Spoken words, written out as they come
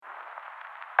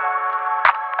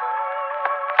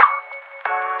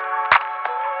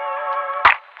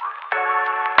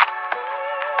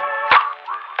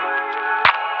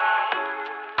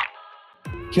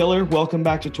Killer, welcome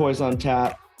back to Toys on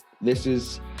Tap. This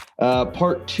is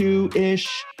part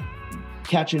two-ish,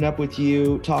 catching up with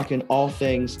you, talking all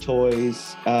things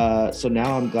toys. So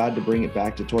now I'm glad to bring it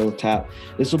back to Toy on Tap.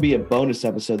 This will be a bonus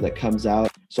episode that comes out,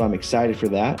 so I'm excited for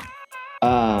that.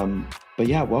 But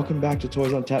yeah, welcome back to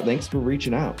Toys on Tap. Thanks for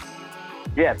reaching out.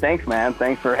 Yeah, thanks, man.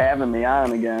 Thanks for having me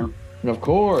on again. Of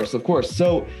course.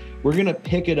 So we're going to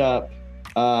pick it up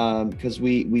because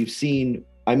we've seen,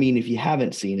 I mean, if you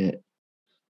haven't seen it,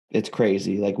 it's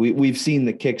crazy. Like we've seen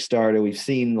the Kickstarter, we've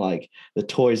seen like the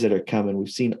toys that are coming, we've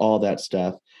seen all that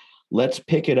stuff. Let's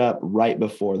pick it up right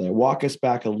before that. Walk us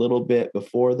back a little bit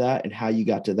before that and how you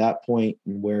got to that point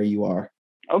and where you are.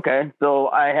 Okay, so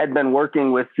I had been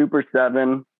working with Super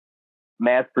 7,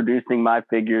 mass producing my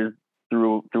figures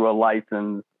through a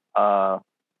license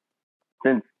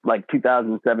since like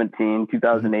 2017,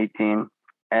 2018,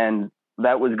 and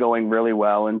that was going really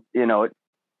well. And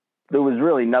there was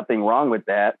really nothing wrong with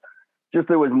that. Just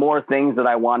there was more things that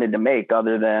I wanted to make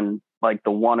other than like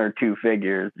the one or two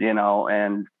figures, and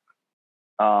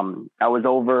I was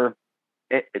over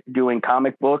doing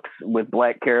comic books with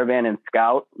Black Caravan and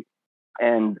Scout,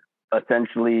 and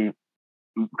essentially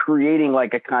creating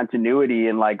like a continuity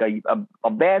and like a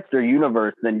vaster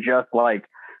universe than just like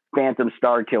Phantom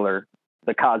Star Killer,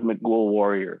 the Cosmic Ghoul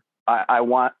Warrior. I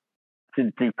want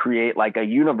to create like a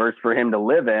universe for him to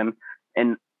live in,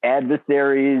 and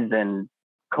adversaries and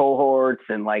cohorts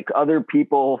and like other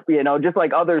people, just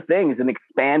like other things, and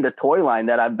expand a toy line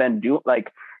that I've been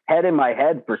had in my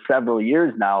head for several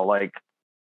years now. Like,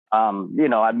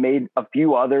 I've made a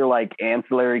few other like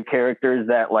ancillary characters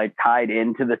that like tied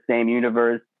into the same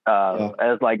universe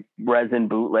as like resin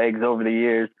bootlegs over the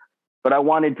years. But I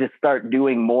wanted to start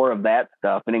doing more of that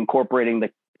stuff and incorporating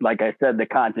like I said, the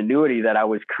continuity that I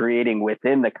was creating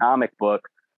within the comic book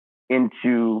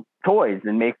into toys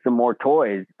and make some more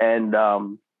toys. And,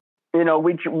 me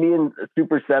and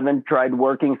Super 7 tried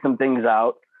working some things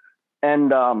out,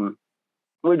 and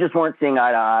we just weren't seeing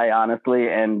eye to eye, honestly.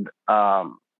 And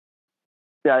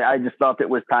I just felt it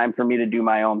was time for me to do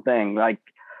my own thing. Like,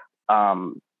 I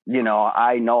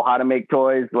know how to make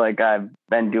toys. Like I've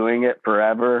been doing it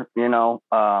forever,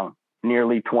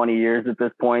 nearly 20 years at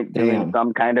this point, doing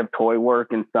some kind of toy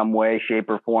work in some way, shape,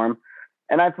 or form.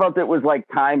 And I felt it was like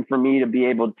time for me to be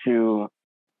able to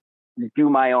do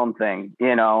my own thing,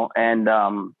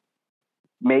 and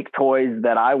make toys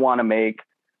that I want to make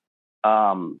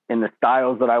in the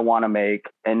styles that I want to make,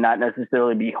 and not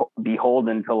necessarily be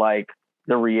beholden to like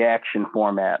the reaction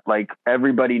format. Like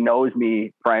everybody knows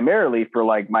me primarily for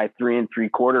like my 3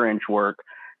 3/4 inch work.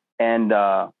 And,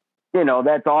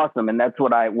 that's awesome. And that's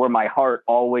where my heart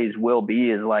always will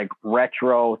be, is like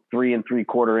retro 3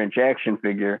 3/4 inch action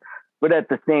figure. But at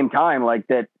the same time, like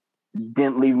that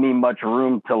didn't leave me much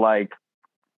room to like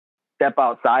step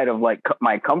outside of like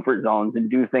my comfort zones and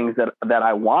do things that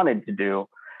I wanted to do.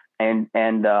 And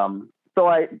so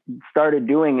I started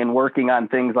doing and working on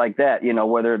things like that,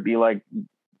 whether it be like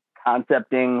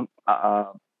concepting,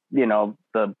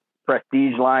 the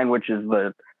Prestige line, which is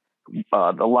the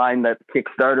line that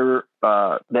Kickstarter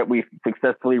that we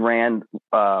successfully ran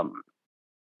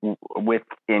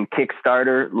in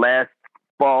Kickstarter last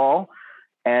fall,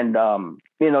 and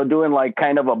doing like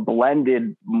kind of a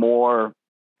blended, more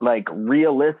like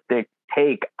realistic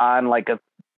take on like a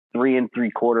 3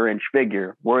 3/4 inch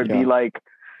figure, where it'd be like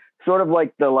sort of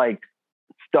like the like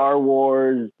Star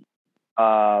Wars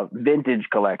vintage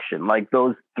collection, like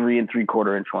those 3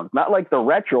 3/4 inch ones, not like the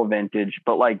retro vintage,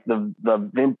 but like the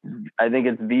I think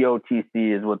it's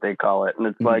VOTC is what they call it. And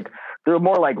it's like, they're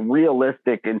more like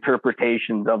realistic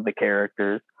interpretations of the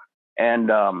characters.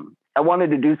 And I wanted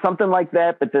to do something like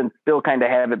that, but then still kind of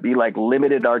have it be like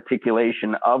limited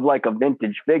articulation of like a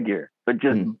vintage figure, but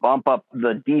just bump up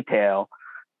the detail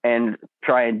and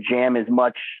try and jam as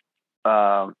much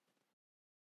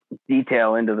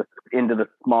detail into the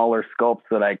smaller sculpts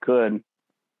that I could.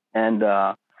 And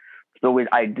I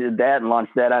did that and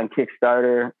launched that on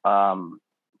Kickstarter.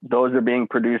 Those are being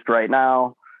produced right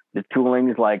now. The tooling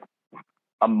is like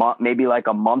maybe like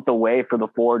a month away for the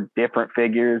 4 different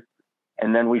figures.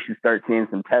 And then we should start seeing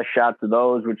some test shots of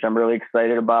those, which I'm really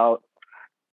excited about.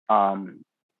 I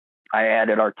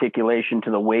added articulation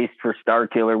to the waist for Star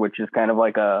Killer, which is kind of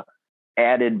like a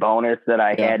added bonus that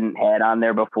I hadn't had on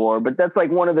there before. But that's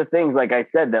like one of the things, like I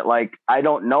said, that like I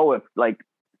don't know if like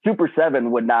Super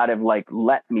 7 would not have like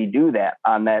let me do that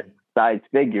on that size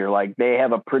figure. Like they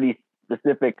have a pretty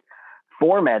specific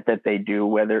format that they do,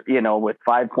 whether, with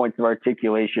 5 points of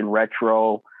articulation,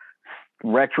 retro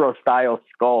style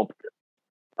sculpt,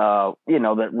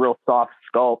 that real soft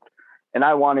sculpt. And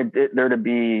I wanted there to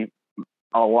be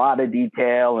a lot of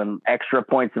detail and extra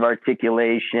points of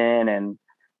articulation, and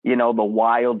the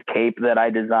wild cape that I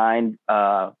designed,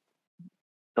 the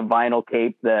vinyl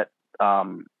cape that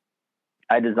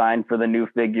I designed for the new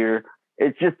figure.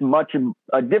 It's just much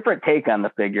a different take on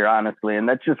the figure, honestly, and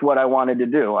that's just what I wanted to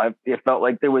do. It felt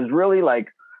like there was really like,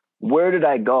 where did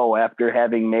I go after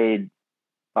having made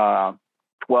 12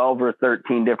 or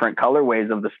 13 different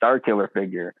colorways of the Star Killer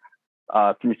figure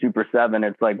through Super 7?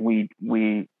 It's like we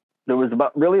there was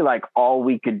about really like all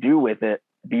we could do with it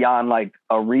beyond like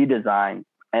a redesign,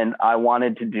 and I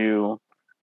wanted to do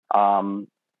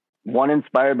one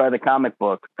inspired by the comic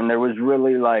book, and there was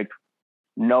really like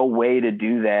no way to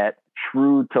do that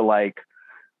true to like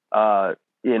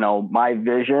my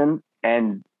vision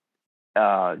and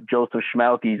Joseph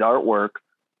Schmelke's artwork,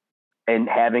 and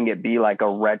having it be like a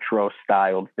retro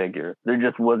styled figure.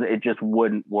 It just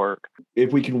wouldn't work.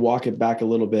 If we can walk it back a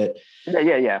little bit.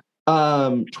 Yeah.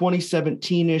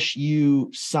 2017-ish,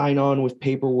 you sign on with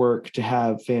paperwork to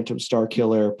have Phantom Star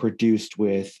Killer produced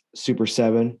with Super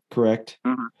 7, correct?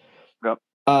 Mm-hmm.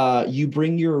 Yep. You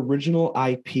bring your original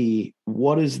IP.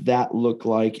 What does that look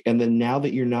like? And then now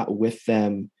that you're not with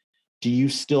them, do you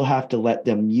still have to let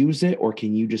them use it, or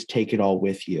can you just take it all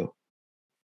with you?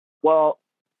 Well,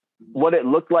 what it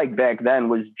looked like back then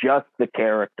was just the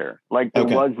character. Like there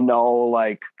was no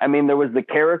there was the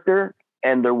character,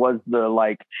 and there was the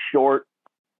like short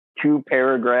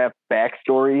 2-paragraph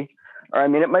backstory, or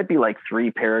it might be like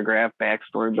 3-paragraph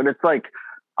backstory, but it's like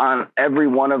on every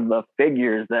one of the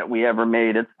figures that we ever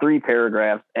made, it's 3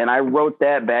 paragraphs. And I wrote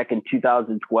that back in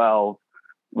 2012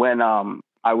 when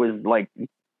I was like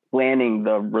planning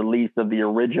the release of the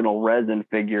original resin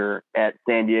figure at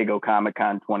San Diego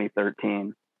Comic-Con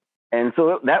 2013. And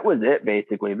so that was it,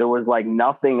 basically. There was like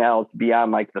nothing else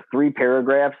beyond like the 3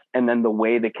 paragraphs and then the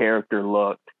way the character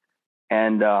looked.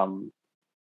 And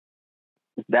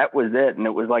that was it. And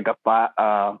it was like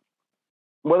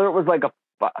whether it was like a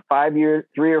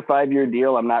 3 or 5 year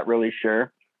deal, I'm not really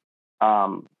sure.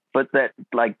 But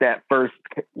that first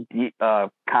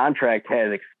contract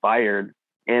had expired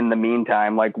in the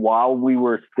meantime, like while we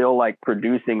were still like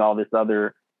producing all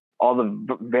the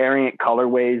variant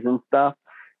colorways and stuff.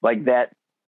 Like that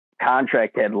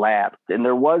contract had lapsed, and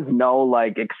there was no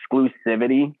like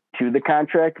exclusivity to the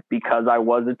contract because I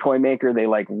was a toy maker. They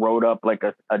like wrote up like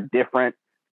a different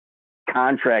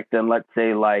contract than, let's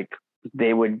say, like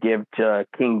they would give to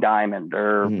King Diamond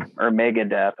or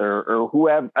Megadeth or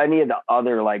whoever, any of the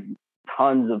other like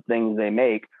tons of things they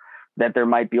make, that there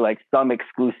might be like some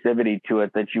exclusivity to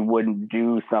it that you wouldn't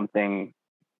do something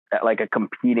like a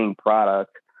competing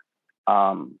product.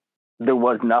 There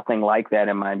was nothing like that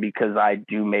in mind because I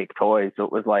do make toys. So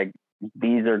it was like,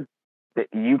 you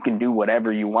can do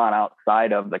whatever you want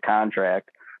outside of the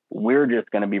contract. We're just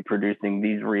going to be producing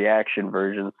these reaction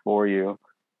versions for you.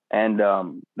 And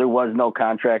there was no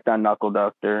contract on Knuckle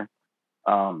Duster.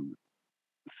 So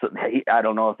I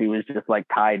don't know if he was just like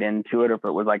tied into it or if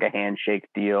it was like a handshake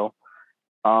deal.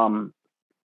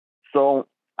 So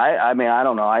I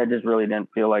don't know. I just really didn't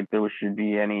feel like there should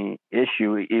be any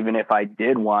issue, even if I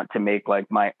did want to make like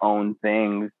my own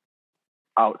things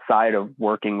outside of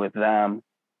working with them.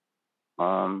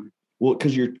 Well,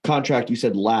 because your contract, you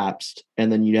said, lapsed,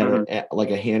 and then you had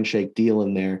like a handshake deal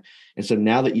in there. And so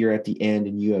now that you're at the end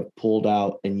and you have pulled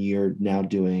out and you're now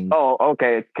doing. Oh,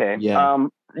 okay. Yeah. I'm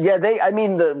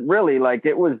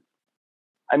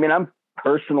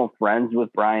personal friends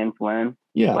with Brian Flynn.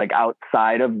 Yeah. Like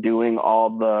outside of doing all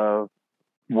the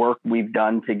work we've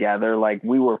done together, like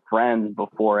we were friends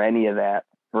before any of that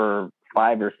for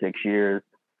 5 or 6 years.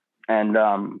 And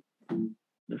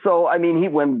so,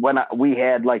 we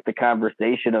had like the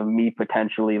conversation of me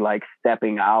potentially like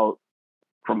stepping out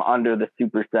from under the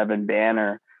Super 7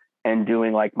 banner and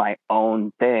doing like my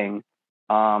own thing.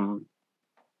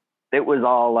 It was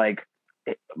all like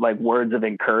words of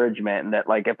encouragement, and that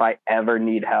like if I ever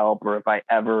need help or if I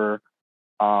ever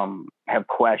have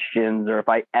questions or if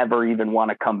I ever even want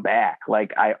to come back,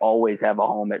 like I always have a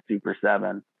home at Super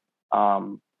 7.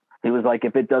 He was like,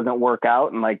 if it doesn't work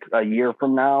out and like a year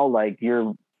from now, like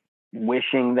you're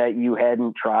wishing that you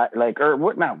hadn't tried, like, or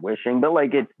what, not wishing, but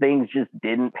like things just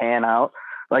didn't pan out,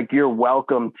 like you're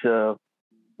welcome to,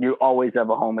 you always have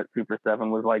a home at Super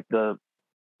 7 was like the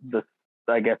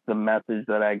I guess the message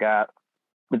that I got.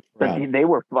 But they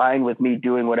were fine with me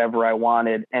doing whatever I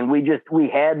wanted. And we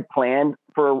had planned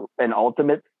for an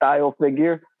Ultimate style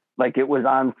figure. Like it was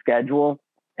on schedule,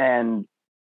 and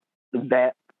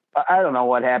that, I don't know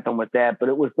what happened with that, but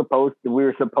we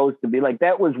were supposed to be like,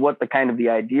 that was what the kind of the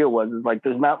idea was, is like,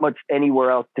 there's not much anywhere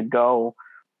else to go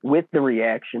with the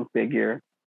reaction figure.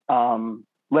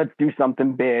 let's do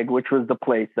something big, which was the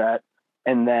play set.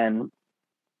 And then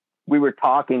we were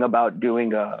talking about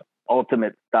doing a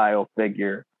ultimate style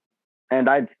figure, and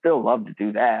I'd still love to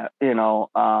do that,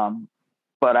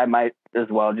 but I might as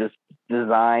well just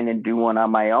design and do one on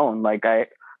my own. Like I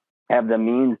have the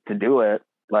means to do it.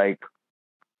 Like,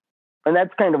 and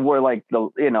that's kind of where like the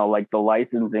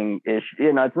licensing issue,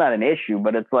 it's not an issue,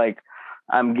 but it's like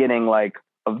I'm getting like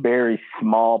a very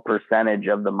small percentage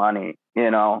of the money,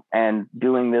 and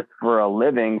doing this for a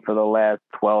living for the last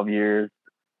 12 years,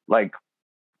 like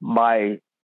my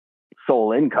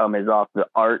sole income is off the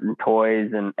art and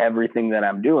toys and everything that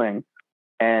I'm doing.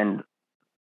 And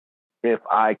if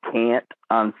I can't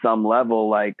on some level,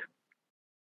 like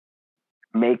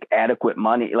make adequate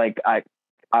money, like I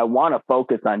want to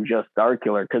focus on just Star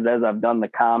Killer, because as I've done the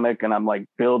comic and I'm like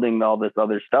building all this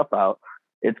other stuff out,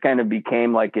 it's kind of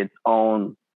became like its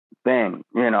own thing,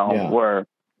 where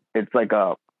it's like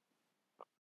a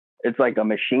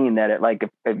machine that it like,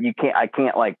 if you can't, I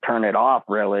can't like turn it off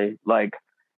really. Like,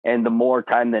 and the more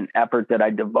time and effort that I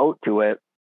devote to it,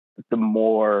 the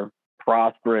more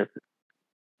prosperous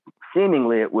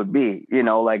seemingly it would be,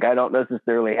 like I don't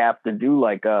necessarily have to do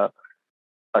like a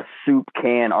soup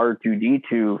can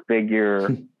R2D2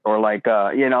 figure or like,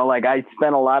 like I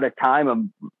spent a lot of time of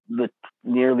the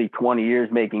nearly 20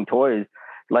 years making toys,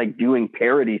 like doing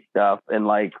parody stuff. And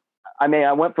like, I mean,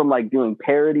 I went from like doing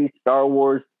parody Star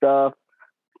Wars stuff,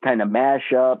 kind of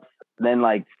mashups, then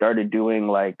like started doing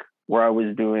like where I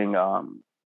was doing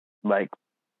like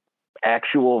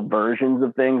actual versions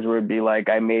of things where it'd be like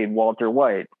I made Walter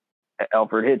White,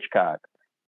 Alfred Hitchcock,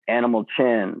 Animal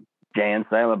Chin, Jay and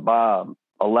Silent Bob,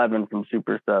 11 from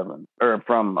Super 7 or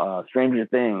from Stranger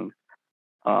Things,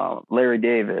 Larry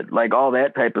David, like all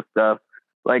that type of stuff.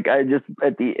 Like I just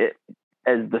as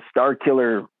the Star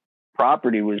Killer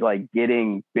property was like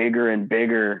getting bigger and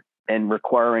bigger and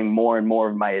requiring more and more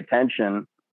of my attention,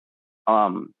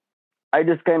 I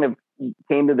just kind of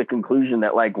came to the conclusion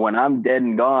that like when I'm dead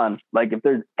and gone, like if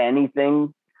there's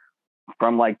anything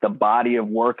from like the body of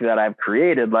work that I've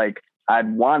created, like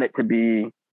I'd want it to be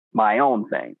my own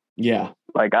thing. Yeah.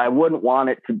 Like I wouldn't want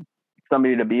it to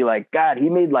somebody to be like, God, he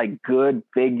made like good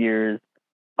figures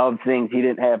of things he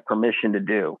didn't have permission to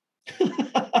do.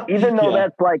 Even though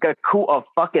that's like a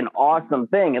fucking awesome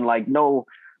thing. And like, no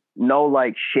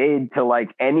like shade to like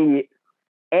any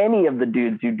of the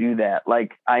dudes who do that.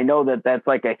 Like, I know that that's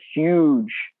like a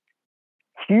huge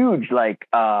like,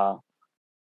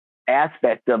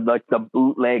 aspect of like the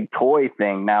bootleg toy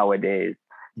thing nowadays.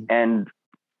 And,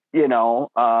 it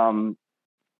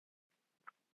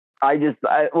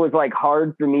was like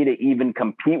hard for me to even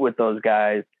compete with those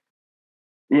guys,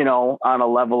 on a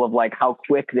level of like how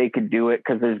quick they could do it.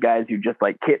 Cause there's guys who just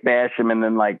like kit bash them and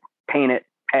then like paint it,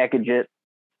 package it.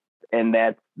 And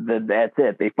that's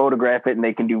it. They photograph it and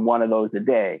they can do one of those a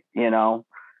day,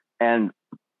 and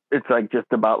it's like just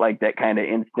about like that kind of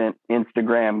instant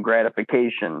Instagram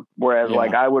gratification. Whereas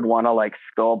like I would want to like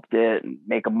sculpt it and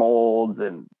make a molds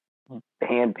and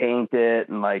hand paint it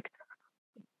and like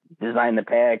design the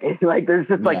pack. Like there's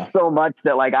just like so much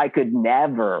that like I could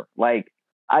never, like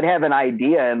I'd have an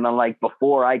idea and then like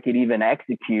before I could even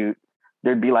execute,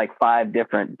 there'd be like 5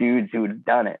 different dudes who had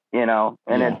done it, and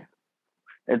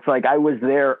it's like I was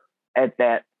there at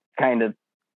that kind of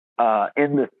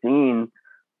in the scene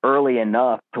early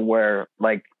enough to where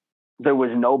like there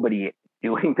was nobody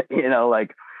doing,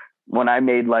 like when I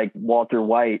made like Walter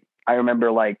White, I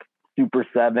remember like Super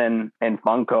 7 and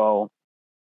Funko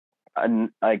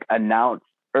like announced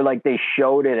or like they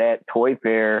showed it at Toy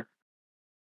Fair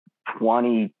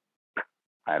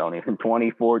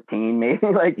 2014 maybe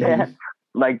like that,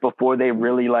 like before they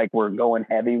really like were going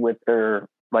heavy with their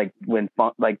like when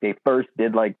like they first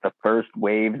did like the first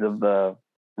waves of the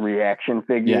reaction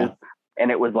figures, and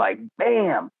it was like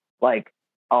bam, like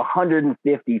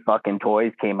 150 fucking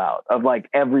toys came out of like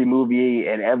every movie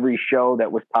and every show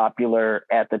that was popular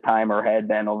at the time or had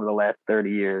been over the last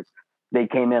 30 years. They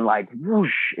came in like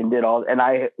whoosh and did all, and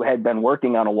I had been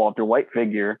working on a Walter White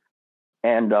figure,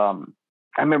 and I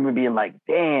remember being like,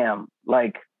 damn,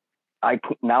 like I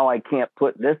can't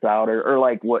put this out or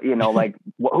like what, like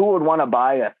who would want to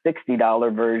buy a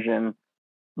 $60 version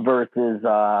versus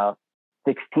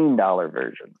 $16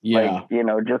 version? Like,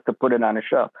 just to put it on a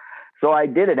shelf. So I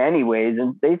did it anyways,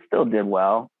 and they still did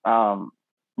well.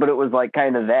 But it was like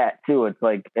kind of that too. It's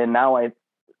like, and now I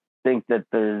think that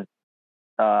there's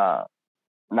not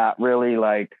really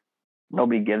like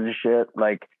nobody gives a shit.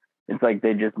 Like it's like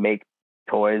they just make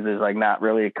toys. There's like not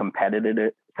really a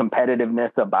competitiveness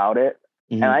about it.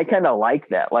 And I kind of like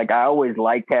that. Like I always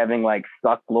liked having like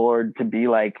Suck Lord to be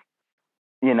like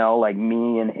you know, like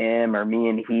me and him or me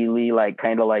and Healy, like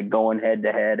kind of like going head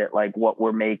to head at like what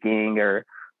we're making or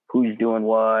who's doing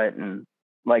what. And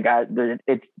like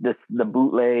it's this, the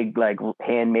bootleg, like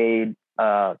handmade,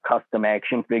 custom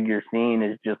action figure scene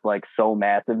is just like so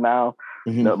massive now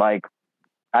that like,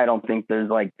 I don't think there's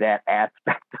like that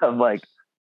aspect of like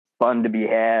fun to be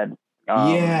had.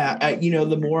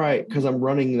 The more because I'm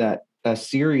running that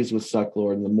series with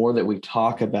Sucklord, and the more that we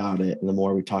talk about it and the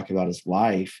more we talk about his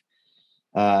life,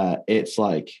 it's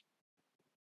like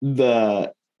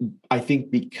I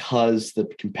think because the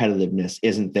competitiveness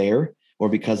isn't there, or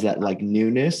because that like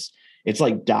newness, it's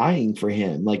like dying for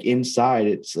him. Like inside,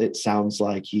 it sounds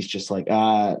like he's just like,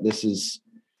 this is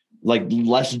like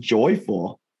less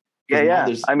joyful. Yeah.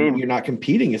 I mean, you're not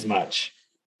competing as much.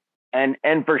 And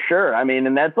for sure. I mean,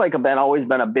 and that's like always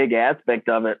been a big aspect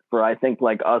of it for, I think,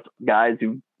 like us guys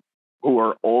who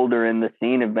are older in the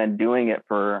scene have been doing it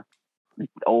for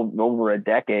over a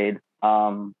decade.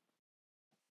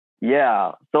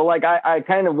 Yeah. So like I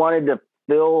kind of wanted to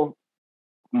fill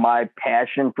my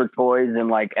passion for toys and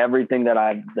like everything that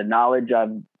the knowledge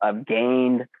I've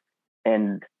gained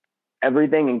and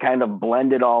everything, and kind of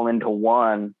blend it all into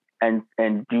one and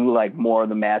do like more of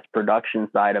the mass production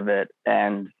side of it,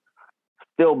 and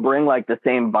still bring like the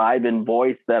same vibe and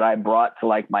voice that I brought to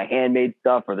like my handmade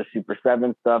stuff or the Super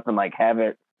 7 stuff, and like have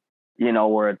it, you know,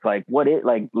 where it's like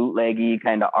like bootleggy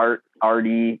kind of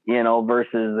arty, you know,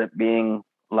 versus it being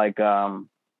like,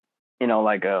 you know,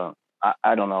 like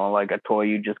I don't know, like a toy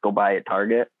you just go buy at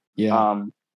Target. Yeah.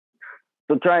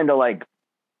 So trying to like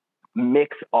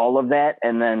mix all of that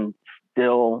and then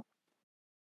still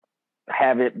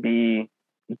have it be,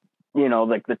 you know,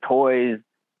 like the toys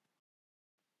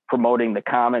promoting the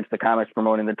comics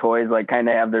promoting the toys, like kind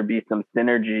of have there be some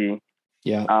synergy.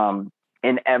 Yeah.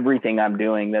 In everything I'm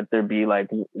doing, that there be like,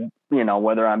 you know,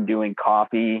 whether I'm doing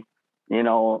coffee, you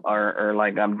know, or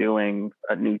like I'm doing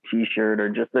a new t-shirt, or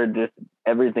just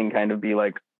everything kind of be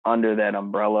like under that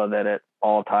umbrella, that it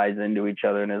all ties into each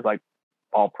other and is like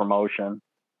all promotion.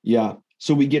 Yeah.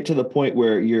 So we get to the point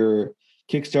where your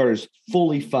Kickstarter's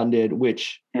fully funded,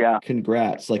 which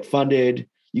congrats, like funded,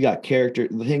 you got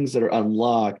the things that are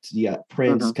unlocked, you got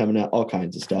prints coming out, all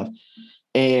kinds of stuff.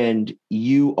 And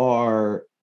you are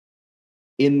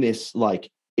in this, like,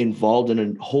 involved in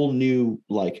a whole new,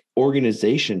 like,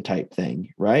 organization type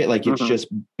thing, right? Like it's just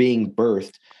being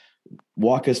birthed.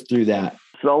 Walk us through that.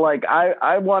 So like,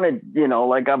 I wanted, you know,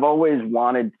 like I've always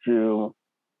wanted to,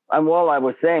 I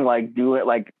was saying like do it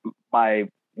like my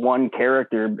one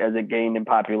character as it gained in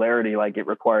popularity, like it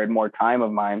required more time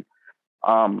of mine.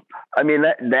 I mean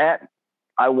that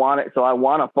I want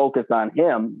to focus on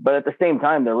him, but at the same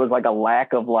time, there was like a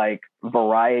lack of like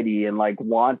variety and like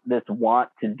want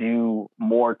to do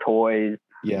more toys,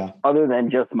 other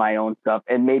than just my own stuff,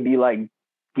 and maybe like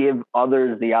give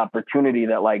others the opportunity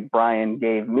that like Brian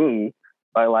gave me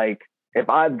by like, if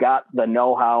I've got the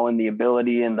know-how and the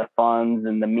ability and the funds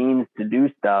and the means to do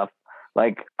stuff,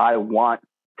 like I want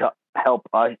to help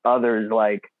others,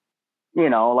 like, you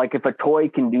know, like if a toy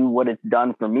can do what it's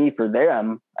done for me, for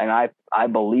them, and I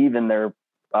believe in their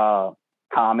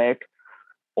comic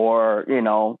or, you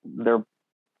know, their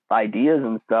ideas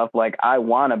and stuff, like I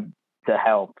want to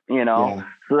help, you know.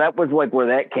 So that was like where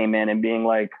that came in, and being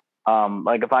like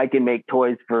if I can make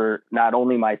toys for not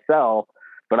only myself,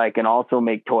 but I can also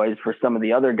make toys for some of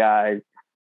the other guys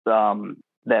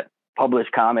that publish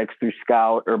comics through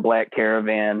Scout or Black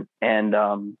Caravan,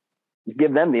 and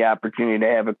give them the opportunity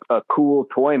to have a cool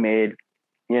toy made,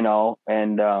 you know.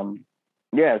 And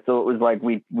so it was like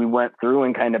we went through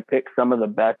and kind of picked some of the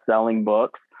best selling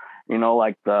books, you know,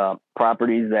 like the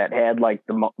properties that had like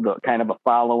the kind of a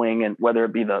following, and whether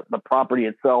it be the property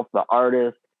itself, the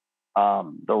artist,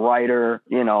 the writer,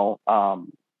 you know,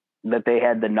 that they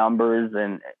had the numbers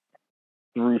and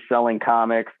through selling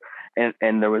comics,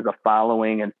 and there was a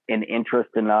following and interest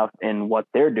enough in what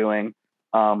they're doing,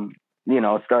 you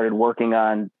know, started working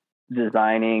on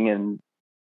designing and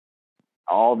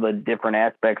all the different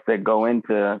aspects that go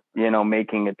into, you know,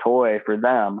 making a toy for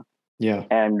them. Yeah.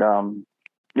 And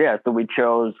so we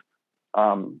chose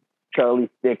Charlie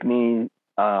Stickney.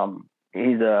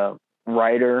 He's a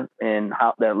writer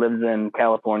that lives in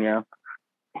California.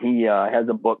 He has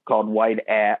a book called White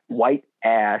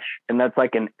Ash, and that's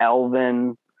like an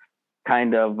elven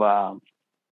kind of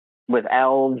with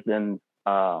elves, and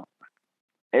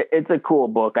it's a cool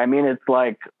book. I mean, it's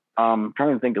like I'm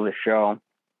trying to think of the show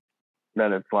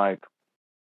that it's like.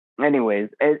 Anyways,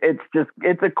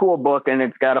 it's a cool book, and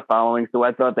it's got a following, so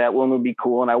I thought that one would be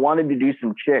cool. And I wanted to do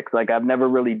some chicks. Like I've never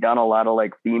really done a lot of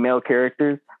like female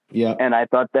characters. Yeah. And I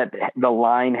thought that the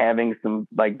line having some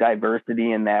like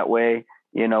diversity in that way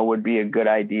would be a good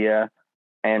idea.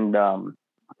 And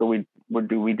so we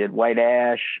did White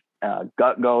Ash,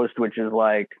 Gut Ghost, which is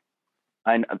like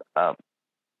I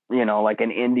like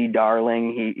an indie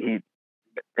darling. He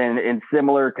and in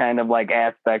similar kind of like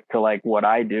aspect to like what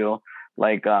I do.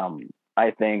 Like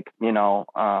I think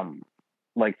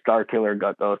like Star Killer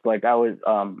Gut Ghost. Like I always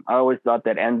thought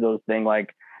that Enzo's thing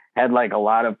like had like a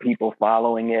lot of people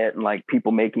following it and like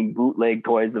people making bootleg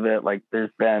toys of it. Like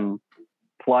there's been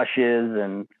plushes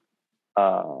and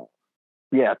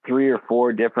 3 or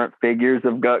 4 different figures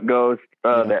of Gut Ghost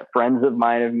that friends of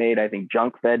mine have made. I think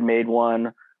Junk Fed made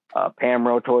one.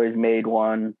 Pamro Toys made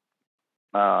one.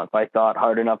 If I thought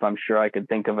hard enough, I'm sure I could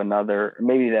think of another.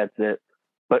 Maybe that's it.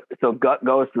 But so Gut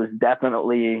Ghost was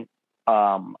definitely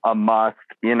a must,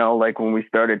 like when we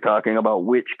started talking about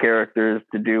which characters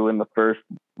to do in the first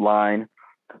line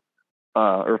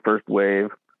or first wave.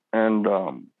 And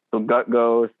so Gut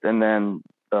Ghost, and then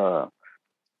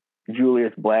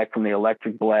Julius Black from the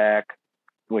Electric Black,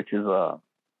 which is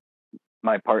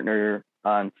my partner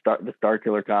on the Star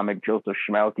Killer comic, Joseph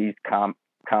Schmalke's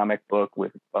comic book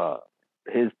with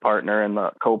his partner and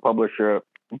the co-publisher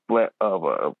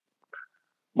of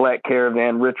Black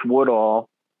Caravan, Rich Woodall.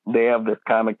 They have this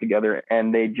comic together,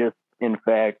 and they just, in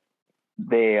fact,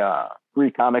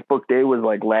 Free Comic Book Day was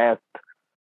like last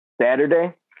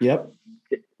Saturday. Yep.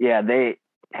 Yeah, they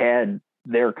had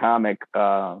their comic,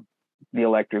 The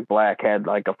Electric Black had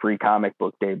like a Free Comic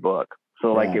Book Day book.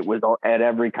 So like it was at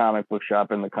every comic book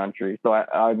shop in the country. So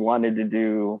I wanted to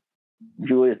do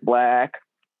Julius Black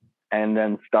and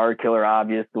then Star Killer,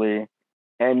 obviously.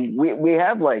 And we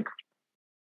have like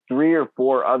 3 or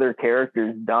 4 other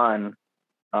characters done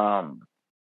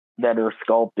that are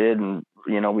sculpted, and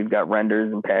we've got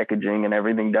renders and packaging and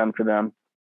everything done for them.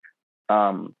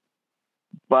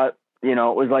 But it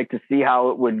was like to see how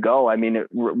it would go. I mean,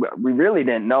 we really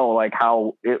didn't know like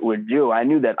how it would do. I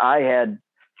knew that I had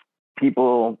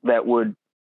people that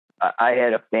I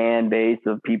had a fan base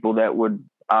of people that would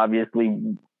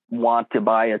obviously want to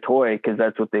buy a toy, because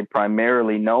that's what they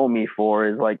primarily know me for,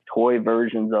 is like toy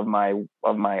versions of my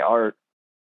art.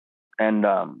 And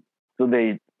so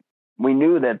we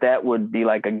knew that would be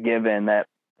like a given, that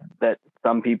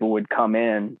some people would come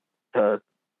in to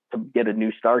get a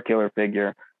new Star Killer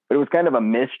figure. But it was kind of a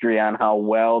mystery on how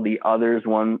well the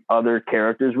other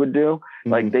characters would do. Mm-hmm.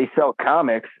 Like they sell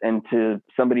comics, and to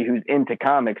somebody who's into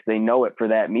comics, they know it for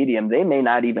that medium. They may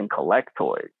not even collect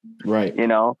toys. Right.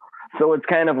 So it's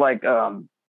kind of like an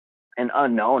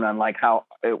unknown on like how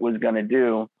it was going to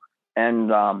do.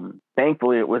 And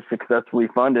thankfully it was successfully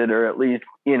funded, or at least,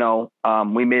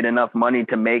 we made enough money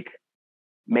to make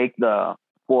the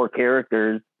 4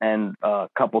 characters and a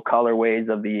couple colorways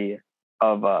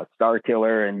of Star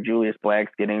Killer, and Julius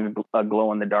Black's getting a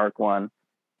glow in the dark one.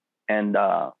 And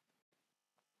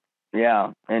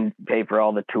and pay for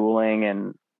all the tooling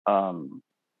and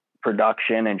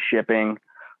production and shipping.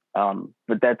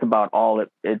 But that's about all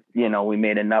it we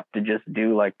made enough to just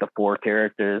do like the 4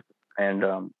 characters.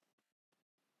 And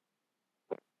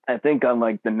I think on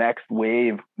like the next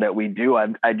wave that we do,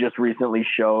 I just recently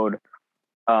showed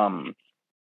the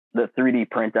 3D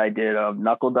print I did of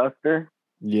Knuckle Duster.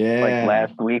 Yeah. Like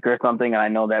last week or something. And I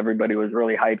know that everybody was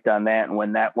really hyped on that and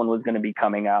when that one was going to be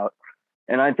coming out.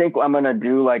 And I think I'm going to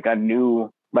do like a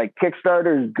new, like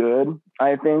Kickstarter is good,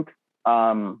 I think.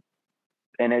 And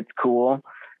it's cool,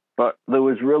 but there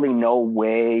was really no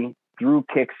way through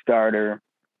Kickstarter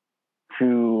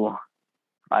to,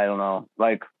 I don't know,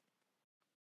 like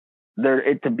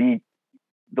it to be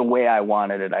the way I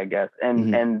wanted it, I guess.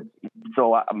 And, and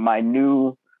so my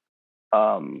new,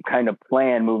 kind of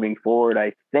plan moving forward,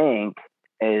 I think,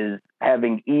 is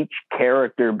having each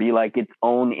character be like its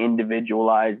own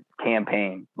individualized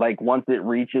campaign. Like once it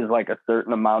reaches like a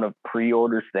certain amount of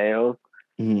pre-order sales,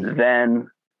 then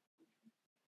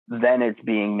it's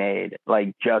being made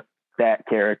like just that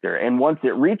character. And once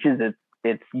it reaches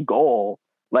its goal,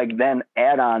 like then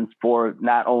add-ons for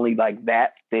not only like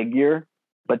that figure,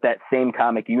 but that same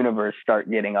comic universe start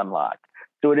getting unlocked.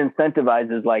 So it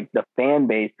incentivizes like the fan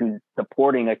base who's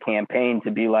supporting a campaign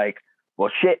to be like, well,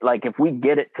 shit, like if we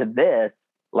get it to this,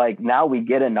 like now we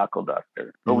get a Knuckle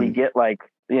Duster, or we get like,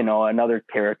 another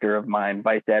character of mine,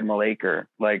 Vice Admiral Aker,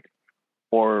 like,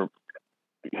 or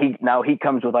he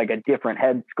comes with like a different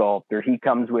head sculpt, or he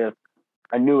comes with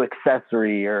a new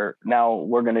accessory, or now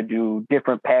we're going to do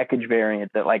different package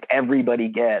variants that like everybody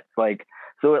gets. Like,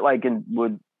 so it like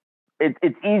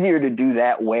it's easier to do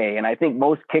that way. And I think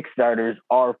most Kickstarters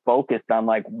are focused on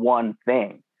like one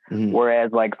thing,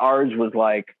 whereas like ours was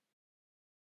like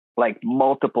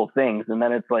multiple things. And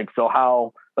then it's like, so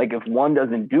how, like if one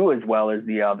doesn't do as well as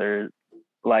the other,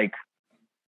 like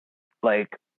like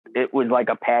it was like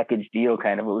a package deal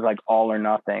kind of. It was like all or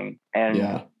nothing. And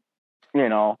Yeah. you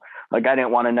know, like I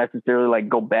didn't want to necessarily like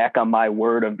go back on my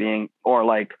word of being, or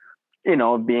like, you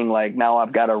know, being like, now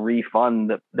I've got to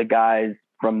refund the guys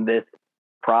from this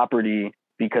property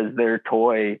because their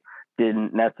toy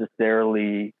didn't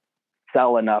necessarily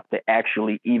sell enough to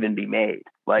actually even be made.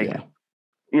 Like, Yeah.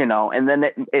 you know, and then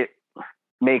it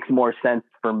makes more sense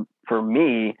for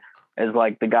me as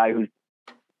like the guy who's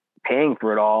paying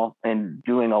for it all and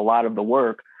doing a lot of the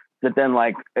work, that then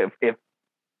like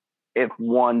if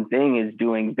one thing is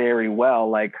doing very well,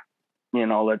 like, you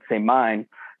know, let's say mine,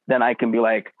 then I can be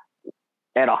like,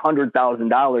 at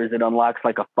 $100,000, it unlocks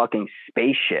like a fucking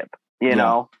spaceship, you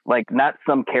know, like not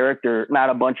some character, not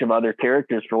a bunch of other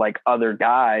characters for like other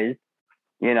guys,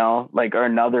 you know, like, or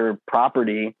another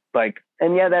property, like,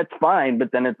 and yeah, that's fine.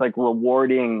 But then it's like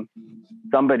rewarding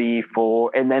somebody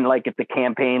for, and then like if the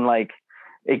campaign, like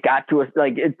it got to a,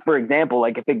 like it's, for example,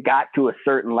 like if it got to a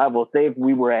certain level, say if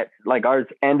we were at, like ours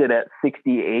ended at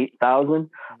 68,000,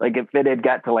 like if it had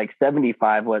got to like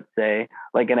 75, let's say,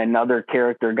 like, and another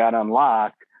character got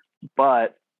unlocked,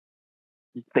 but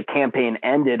the campaign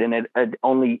ended and it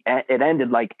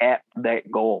ended like at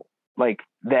that goal, like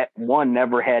that one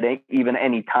never had even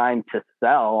any time to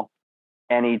sell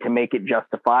any to make it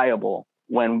justifiable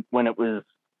when it was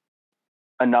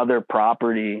another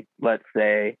property, let's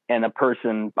say, and a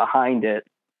person behind it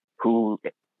who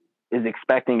is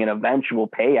expecting an eventual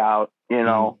payout, you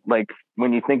know, like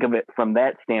when you think of it from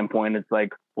that standpoint, it's like,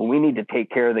 well, we need to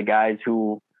take care of the guys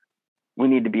we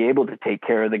need to be able to take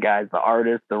care of the guys, the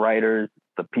artists, the writers,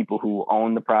 the people who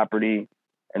own the property,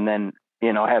 and then,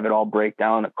 you know, have it all break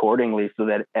down accordingly so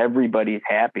that everybody's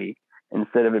happy,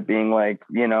 instead of it being like,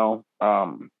 you know,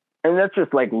 and that's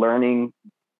just like learning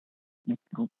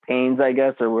pains, I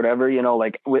guess, or whatever, you know,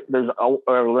 like there's a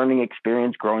learning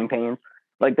experience, growing pains.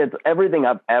 Like that's everything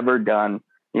I've ever done,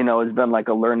 you know, has been like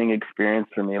a learning experience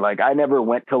for me. Like I never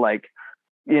went to like,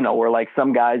 you know, where like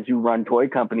some guys who run toy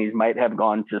companies might have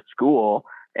gone to school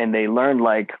and they learned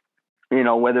like, you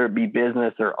know, whether it be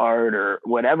business or art or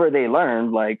whatever they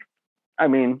learned, like, I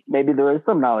mean, maybe there is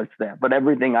some knowledge to that, but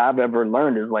everything I've ever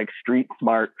learned is like street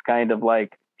smarts, kind of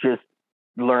like just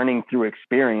learning through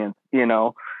experience, you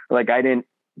know, like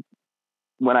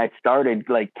when I started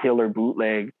like Killer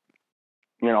Bootlegs,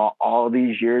 you know, all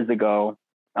these years ago,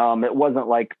 it wasn't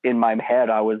like in my head,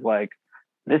 I was like,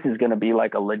 this is going to be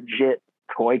like a legit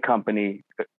toy company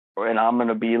and I'm going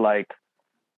to be like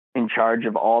in charge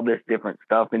of all this different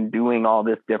stuff and doing all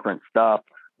this different stuff.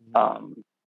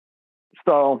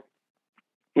 So,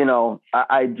 you know,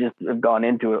 I just have gone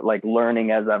into it like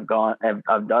learning as I've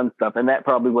done stuff. And that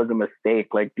probably was a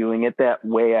mistake, like doing it that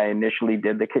way I initially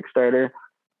did the Kickstarter.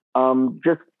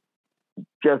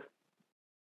 Just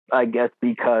I guess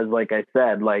because, like I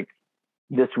said, like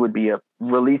this would be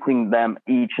releasing them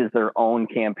each as their own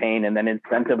campaign and then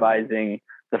incentivizing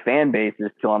the fan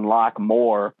bases to unlock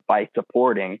more by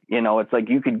supporting. You know, it's like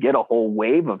you could get a whole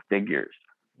wave of figures,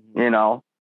 you know,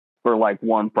 for like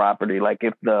one property. Like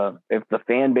if the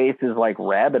fan base is like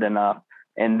rabid enough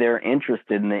and they're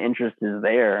interested and the interest is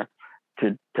there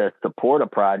to support a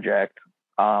project,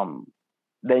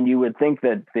 then you would think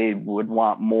that they would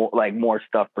want more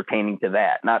stuff pertaining to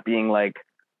that, not being like,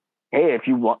 hey, if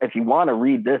you want to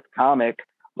read this comic,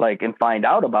 like, and find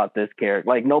out about this character,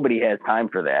 like nobody has time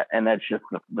for that. And that's just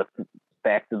the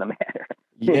fact of the matter.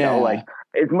 Yeah. You know, like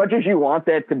as much as you want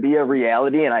that to be a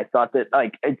reality. And I thought that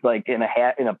like, it's like in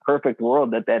a perfect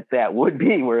world that would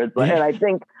be where it's like, and I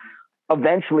think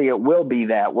eventually it will be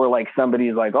that where like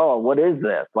somebody's like, oh, what is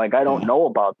this? Like, I don't know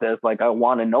about this. Like, I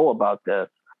want to know about this.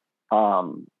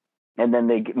 And then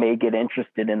they may get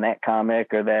interested in that comic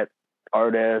or that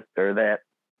artist or that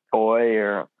toy,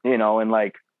 or, you know, and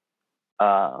like,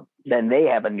 then they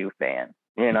have a new fan,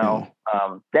 you know.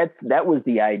 That was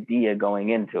the idea going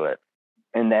into it,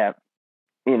 and that,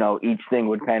 you know, each thing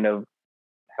would kind of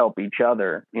help each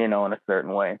other, you know, in a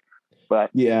certain way. But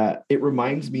yeah, it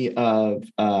reminds me of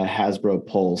Hasbro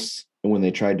Pulse when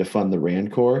they tried to fund the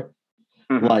Rancor.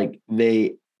 Like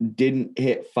they didn't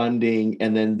hit funding,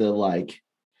 and then the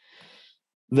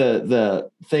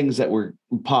things that were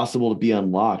possible to be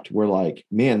unlocked were like,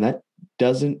 man, that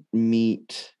doesn't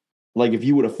meet, like if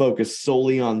you would have focused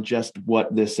solely on just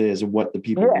what this is and what the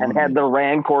people wanted. And had the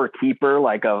Rancor Keeper,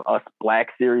 like a Black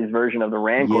Series version of the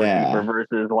Rancor Keeper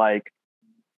versus like,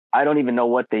 I don't even know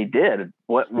what they did.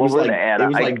 What were like, they at? It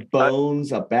was like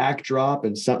bones, a backdrop,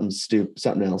 and something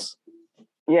else.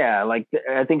 Yeah, like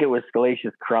I think it was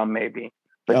Scalacious Crumb maybe.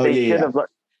 But they should have,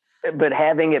 but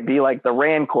having it be like the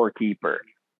Rancor Keeper,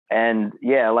 and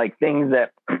like things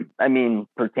that, I mean,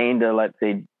 pertain to, let's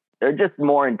say, they're just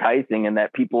more enticing, and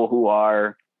that people who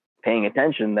are paying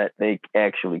attention that they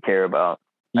actually care about.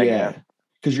 Yeah,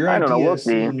 because I don't know. We'll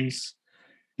see.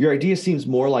 your idea seems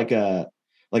more like a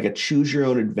choose your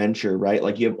own adventure, right?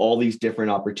 Like you have all these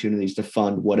different opportunities to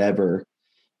fund whatever.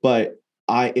 But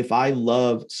if I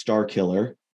love Star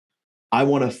Killer, I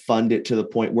want to fund it to the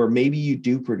point where maybe you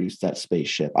do produce that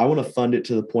spaceship. I want to fund it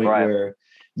to the point where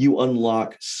you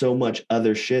unlock so much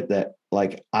other shit that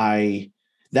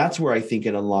that's where I think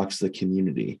it unlocks the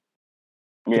community.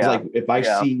 Because like if I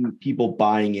see people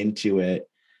buying into it,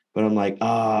 but I'm like,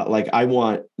 like I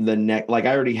want the next, like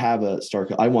I already have a Star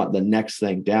Killer, I want the next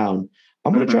thing down.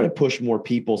 I'm going to try to push more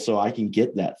people so I can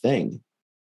get that thing.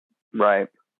 Right.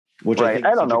 Which I think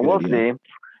I don't know. We'll see.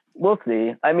 We'll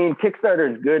see. I mean,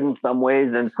 Kickstarter is good in some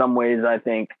ways. In some ways, I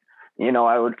think,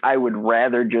 I would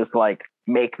rather just like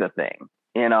make the thing,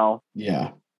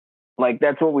 Yeah. Like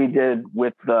that's what we did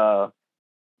with the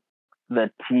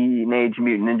Teenage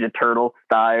Mutant Ninja Turtle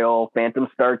style Phantom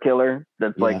Star Killer.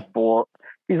 That's like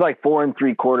he's like 4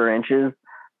 3/4 inches.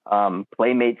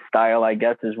 Playmate style, I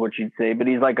guess is what you'd say, but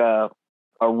he's like a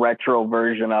retro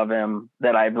version of him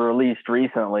that I've released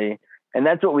recently. And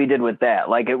that's what we did with that.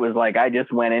 Like, it was like, I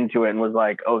just went into it and was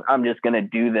like, oh, I'm just going to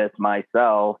do this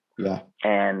myself. Yeah.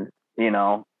 And,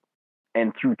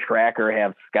 and through Tracker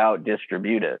have Scout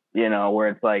distribute it, where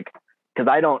it's like, cause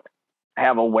I don't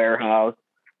have a warehouse,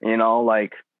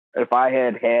 like if I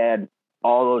had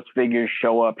all those figures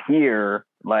show up here,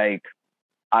 like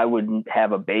I wouldn't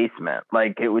have a basement.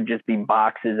 Like it would just be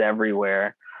boxes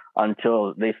everywhere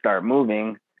until they start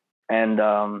moving.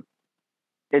 And,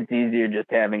 it's easier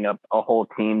just having a whole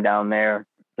team down there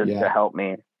to help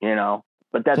me,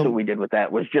 but that's what we did with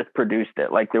that, was just produced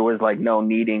it. Like there was like no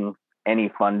needing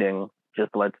any funding,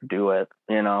 just let's do it,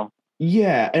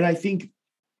 Yeah. And I think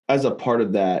as a part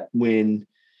of that, when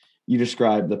you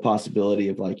describe the possibility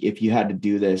of like, if you had to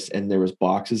do this and there was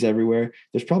boxes everywhere,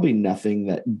 there's probably nothing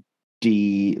that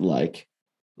like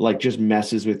just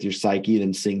messes with your psyche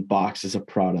than seeing boxes of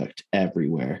product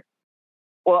everywhere.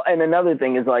 Well, and another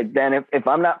thing is like, then if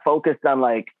I'm not focused on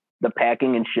like the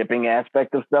packing and shipping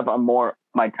aspect of stuff,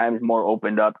 my time's more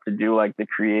opened up to do like the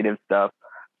creative stuff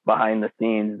behind the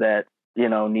scenes that,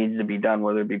 needs to be done,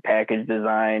 whether it be package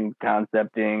design,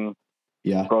 concepting,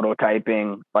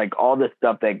 prototyping, like all the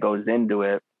stuff that goes into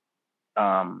it,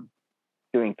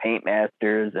 doing paint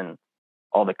masters and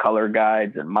all the color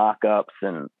guides and mock-ups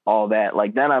and all that.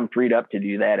 Like then I'm freed up to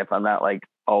do that if I'm not like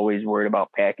always worried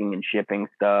about packing and shipping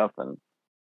stuff. And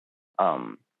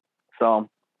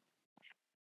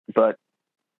but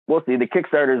we'll see. The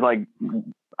Kickstarter is like,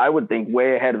 I would think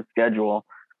way ahead of schedule.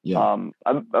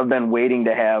 I've been waiting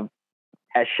to have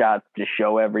test shots to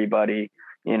show everybody.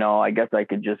 I guess I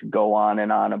could just go on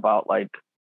and on about like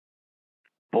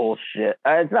bullshit.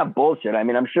 It's not bullshit. I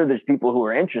mean, I'm sure there's people who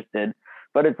are interested,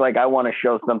 but it's like I want to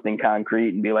show something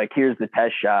concrete and be like, here's the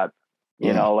test shots.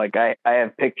 Like I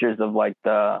have pictures of like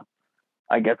the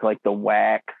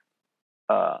wax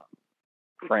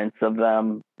prints of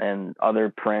them and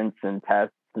other prints and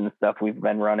tests and stuff we've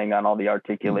been running on all the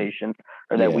articulation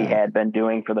or that we had been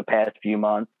doing for the past few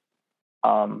months.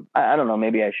 I don't know,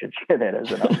 maybe I should share that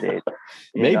as an update.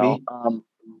 Maybe.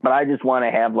 But I just want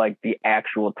to have like the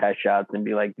actual test shots and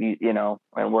be like, and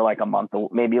we're like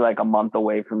maybe like a month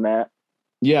away from that.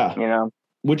 Yeah.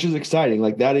 Which is exciting.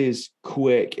 Like that is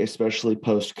quick, especially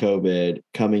post-COVID,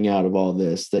 coming out of all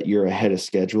this, that you're ahead of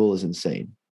schedule is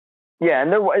insane. Yeah.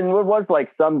 And there was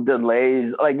like some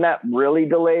delays, like not really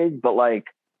delays, but like,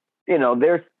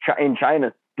 there's in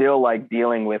China still like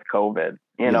dealing with COVID,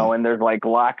 and there's like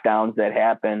lockdowns that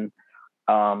happen.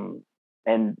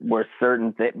 And we're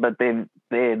certain but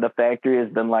the factory has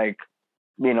been like,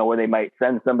 where they might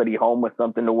send somebody home with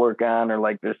something to work on, or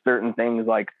like there's certain things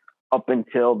like up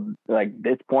until like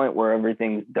this point where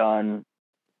everything's done,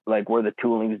 like where the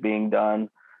tooling's being done.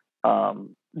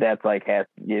 That's like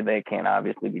they can't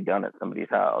obviously be done at somebody's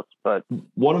house. But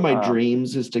one of my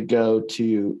dreams is to go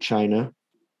to China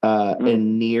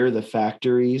and near the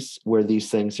factories where these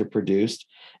things are produced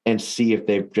and see if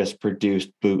they've just produced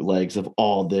bootlegs of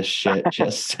all this shit,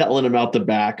 just selling them out the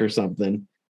back or something.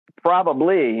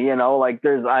 Probably, like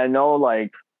there's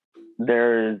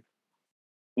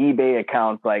eBay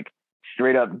accounts like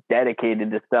straight up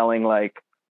dedicated to selling like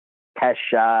test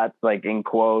shots, like in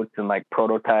quotes, and like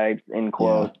prototypes in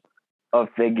quotes of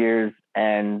figures.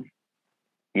 And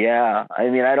I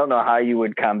mean, I don't know how you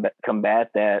would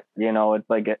combat that. It's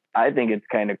like, I think it's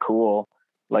kind of cool.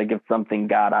 Like if something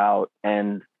got out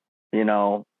and,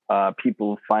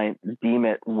 people deem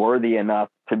it worthy enough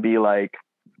to be like,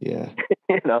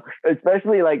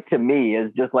 especially like to me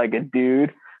as just like a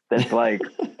dude that's like,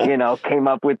 came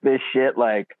up with this shit,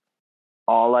 like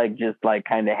all like just like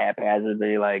kind of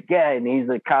haphazardly, like, yeah, and he's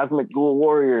a cosmic ghoul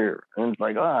warrior. And it's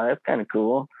like, oh, that's kind of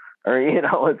cool. Or,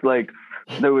 it's like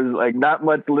there was like not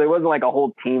much, there wasn't like a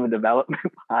whole team of development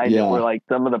behind it, where like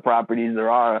some of the properties there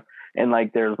are, and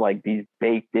like there's like these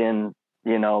baked in,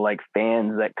 like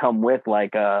fans that come with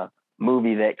like a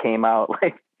movie that came out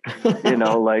like,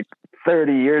 like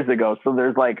 30 years ago. So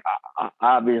there's like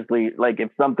obviously like if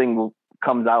something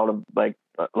comes out of like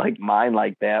mine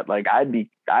like that, like I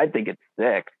think it's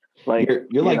sick. Like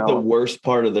you're like the worst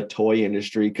part of the toy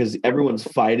industry, because everyone's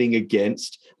fighting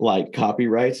against like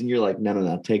copyrights, and you're like,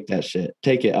 no, take that shit,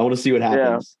 take it. I want to see what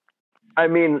happens. Yeah. I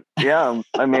mean,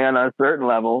 on a certain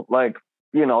level, like,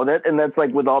 that's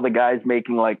like with all the guys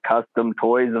making like custom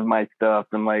toys of my stuff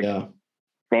and like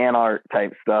fan art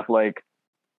type stuff. Like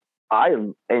I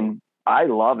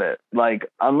love it. Like,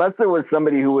 unless there was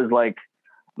somebody who was like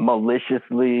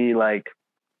maliciously like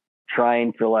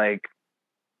trying to like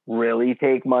really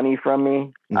take money from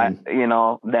me, then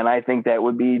I think that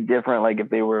would be different. Like if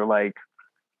they were like,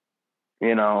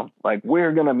 like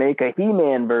we're gonna make a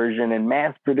He-Man version and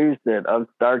mass produce it of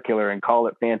Starkiller and call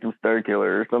it Phantom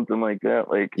Starkiller or something like that.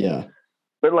 Like,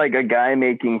 but like a guy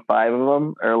making 5 of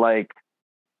them, or like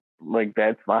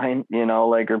that's fine,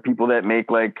 like, or people that make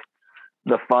like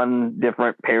the fun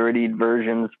different parodied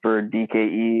versions for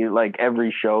DKE. Like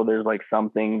every show there's like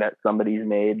something that somebody's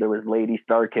made. There was Lady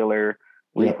Starkiller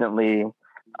recently.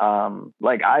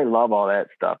 Like I love all that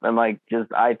stuff, and like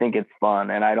just I think it's fun,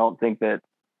 and I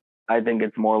think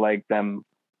it's more like them,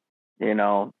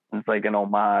 it's like an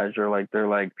homage, or like they're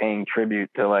like paying tribute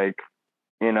to like,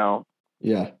 I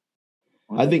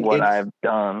think what I've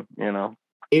done,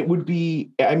 It would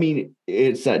be, I mean,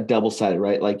 it's that double-sided,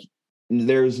 right? Like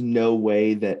there's no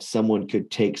way that someone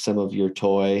could take some of your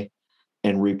toy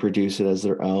and reproduce it as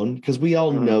their own, because we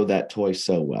all know that toy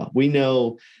so well. We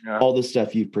know all the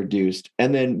stuff you've produced.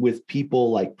 And then with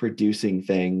people like producing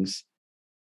things,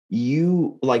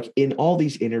 you like in all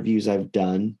these interviews I've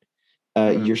done,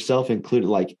 yourself included,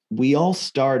 like we all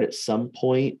start at some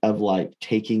point of like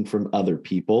taking from other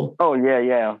people. Oh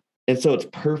yeah. And so it's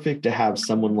perfect to have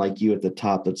someone like you at the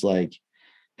top that's like,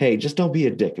 hey, just don't be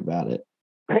a dick about it.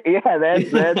 Yeah,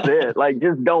 that's it. Like,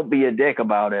 just don't be a dick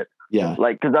about it. Yeah.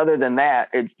 Like, because other than that,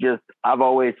 it's just, I've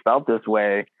always felt this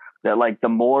way, that like the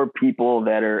more people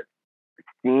that are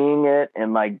seeing it,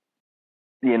 and like,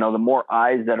 the more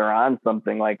eyes that are on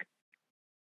something, like,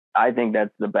 I think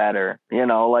that's the better.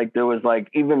 Like there was like,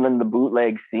 even in the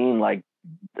bootleg scene, like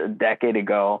a decade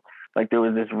ago, like there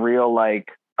was this real like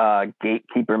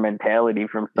gatekeeper mentality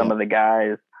from some of the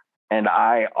guys. And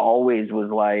I always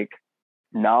was like,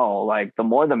 no, like the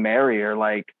more the merrier,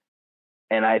 like,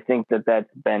 and I think that that's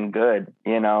been good,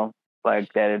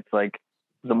 like that it's like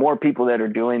the more people that are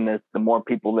doing this, the more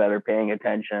people that are paying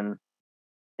attention,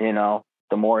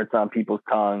 the more it's on people's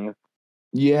tongues.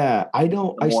 Yeah.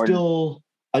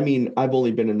 I mean, I've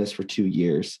only been in this for 2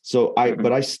 years, so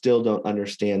but I still don't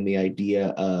understand the idea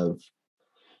of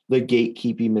the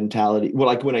gatekeeping mentality. Well,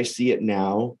 like when I see it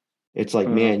now, it's like,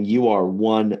 man, you are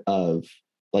one of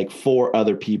like 4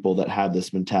 other people that have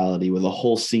this mentality, with a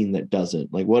whole scene that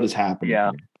doesn't. Like, what is happening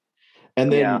here?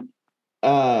 And then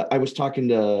I was talking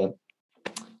to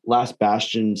Last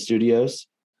Bastion Studios,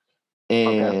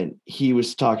 and he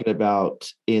was talking about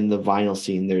in the vinyl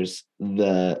scene,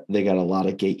 they got a lot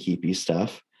of gatekeepy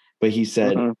stuff, but he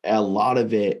said a lot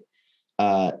of it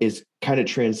is kind of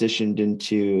transitioned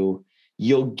into,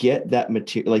 you'll get that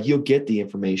material, like you'll get the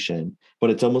information, but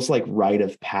it's almost like rite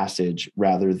of passage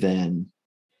rather than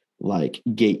like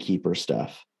gatekeeper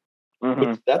stuff.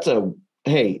 That's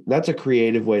a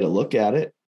creative way to look at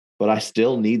it, but I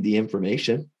still need the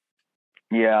information.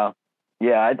 Yeah.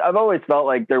 I've always felt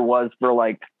like there was for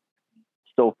like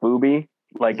Sofubi,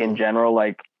 like in general,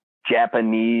 like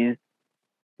Japanese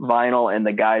vinyl and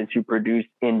the guys who produce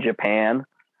in Japan.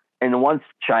 And once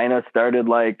China started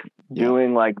like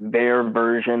doing like their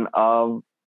version of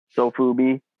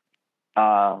Sofubi,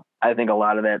 I think a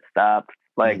lot of that stopped.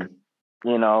 Like,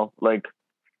 like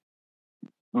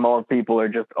more people are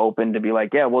just open to be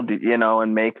like, yeah, we'll do,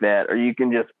 and make that, or you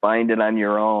can just find it on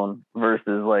your own,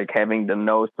 versus like having to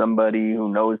know somebody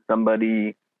who knows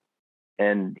somebody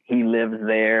and he lives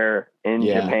there in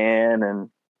Japan and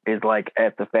is like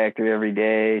at the factory every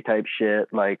day type shit.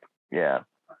 Like,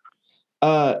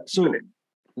 so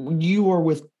you are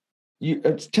with you.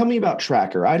 Tell me about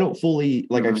Tracker. I don't fully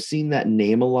like. I've seen that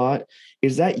name a lot.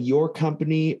 Is that your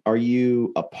company? Are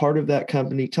you a part of that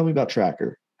company? Tell me about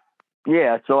Tracker.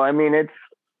 Yeah, so I mean, it's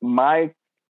my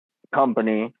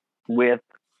company with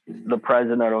the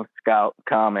president of Scout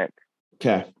Comics.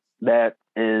 Okay. That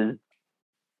is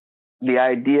the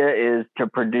idea is to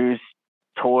produce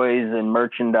toys and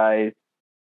merchandise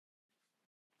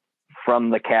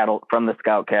from the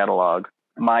Scout catalog.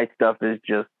 My stuff is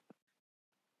just,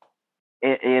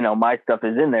 my stuff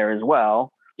is in there as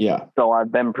well. Yeah. So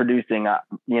I've been producing, I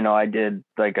did,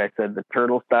 like I said, the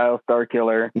turtle style Star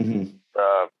Killer,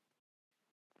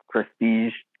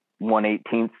 Prestige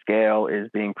 1/18 scale is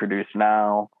being produced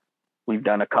now. We've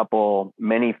done a couple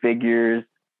mini figures,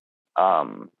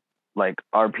 like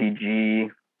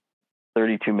RPG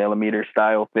 32 millimeter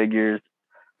style figures.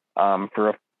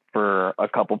 For a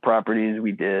couple properties,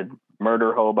 we did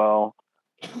Murder Hobo,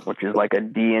 which is like a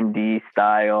D&D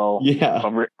style.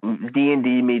 Yeah.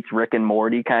 D&D meets Rick and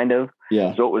Morty kind of.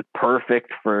 Yeah. So it was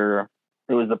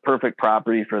the perfect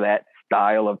property for that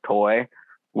style of toy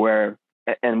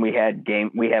and we have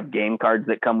game cards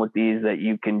that come with these that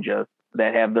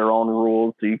have their own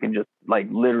rules. So you can just like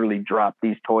literally drop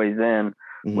these toys in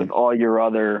with all your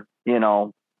other,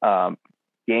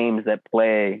 games that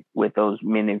play with those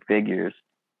mini figures.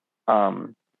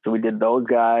 So we did those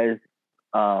guys.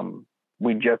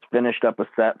 We just finished up a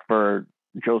set for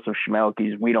Joseph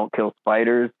Schmelke's We Don't Kill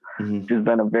Spiders, which has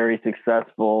been a very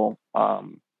successful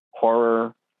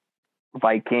horror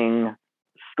Viking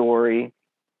story.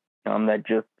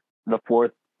 The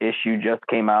 4th issue just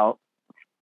came out.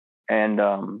 And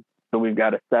so we've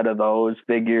got a set of those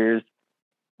figures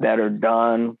that are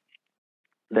done,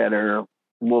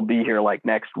 will be here like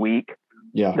next week.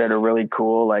 Yeah. That are really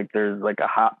cool. Like there's like a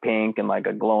hot pink and like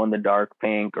a glow in the dark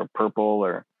pink or purple,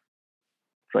 or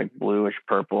it's like bluish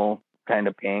purple kind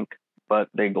of pink, but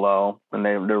they glow and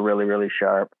they're really, really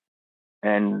sharp.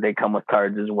 And they come with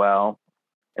cards as well.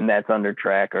 And that's under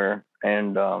Tracker.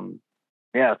 And so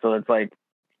it's like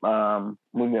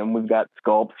we've got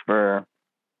sculpts for,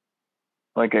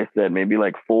 like I said, maybe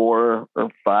like 4 or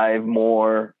 5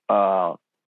 more,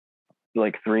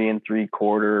 like 3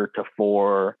 3/4 to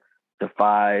 4 to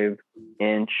 5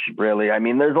 inch. Really, I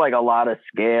mean, there's like a lot of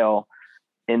scale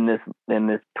in this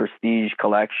Prestige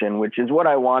collection, which is what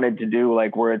I wanted to do,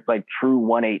 like where it's like true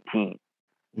 1/18.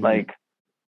 Like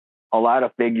a lot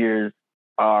of figures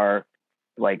are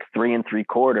like 3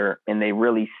 3/4, and they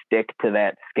really stick to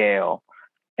that scale,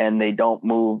 and they don't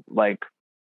move like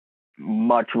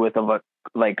much of a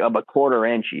 1/4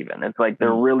 inch even. It's like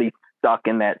they're really stuck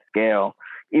in that scale.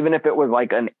 Even if it was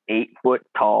like an 8-foot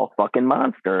tall fucking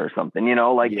monster or something,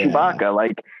 like Chewbacca,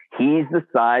 like he's the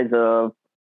size of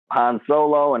Han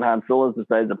Solo, and Han Solo's the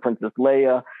size of Princess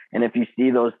Leia. And if you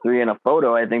see those 3 in a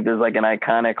photo, I think there's like an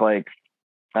iconic like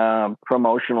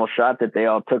promotional shot that they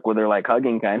all took where they're like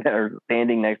hugging kind of, or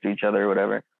standing next to each other or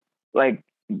whatever. Like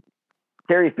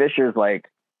Carrie Fisher's like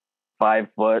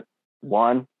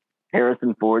 5'1".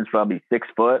 Harrison Ford's probably 6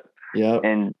 foot. Yeah.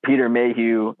 And Peter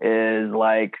Mayhew is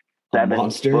like 7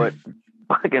 foot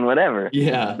fucking whatever.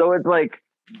 Yeah. So it's like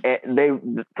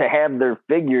to have their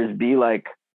figures be like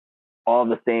all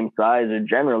the same size, or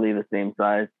generally the same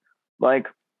size. Like,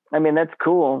 I mean, that's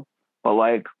cool, but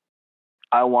like,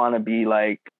 I want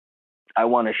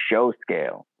to show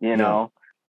scale, know?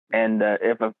 And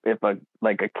if a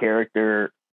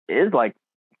character is like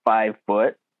 5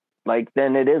 foot, like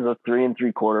then it is a 3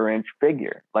 3/4 inch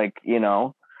figure. Like,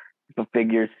 if a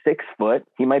figure's 6 foot,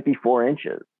 he might be 4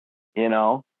 inches,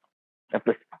 if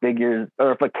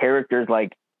a character's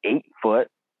like 8 foot,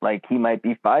 like he might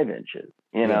be 5 inches,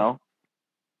 know?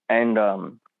 And,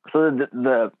 so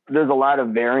there's a lot of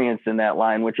variance in that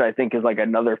line, which I think is like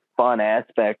another fun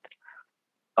aspect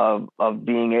of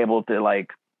being able to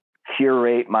like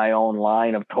curate my own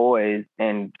line of toys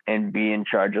and be in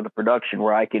charge of the production,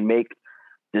 where I can make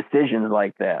decisions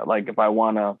like that. Like if I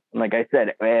want to, like I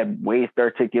said, add waist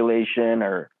articulation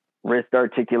or wrist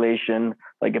articulation,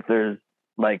 like if there's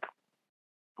like,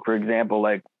 for example,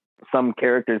 like some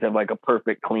characters have like a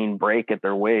perfect clean break at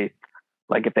their waist,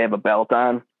 like if they have a belt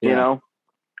on,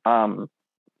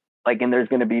 like, and there's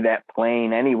going to be that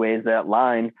plane anyways, that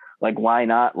line, like why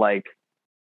not like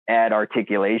add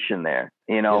articulation there,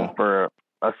 for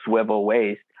a swivel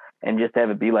waist, and just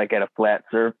have it be like at a flat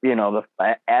surface,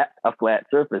 at a flat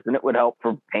surface. And it would help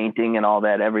for painting and all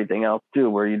that, everything else too,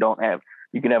 where you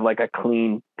can have like a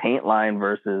clean paint line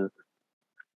versus,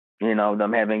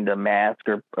 them having to mask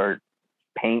or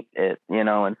paint it,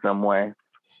 in some way.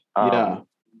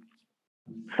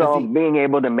 So being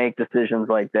able to make decisions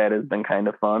like that has been kind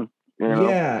of fun.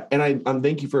 Yeah. And I'm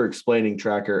thank you for explaining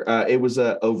Tracker. It was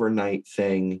a overnight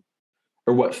thing,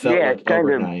 or what felt like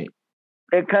overnight.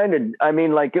 I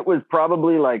mean, like it was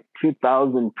probably like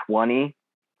 2020,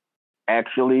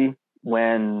 actually,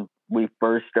 when we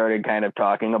first started kind of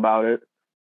talking about it.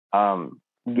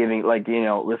 giving, like,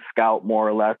 with Scout more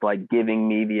or less like giving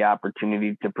me the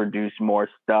opportunity to produce more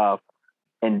stuff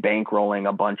and bankrolling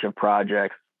a bunch of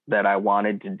projects that I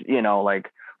wanted to, like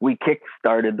we kick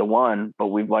started the one, but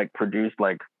we've like produced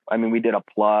like, I mean, we did a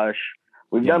plush.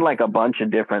 We've done like a bunch of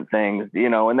different things,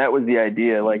 and that was the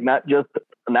idea, like not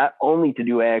only to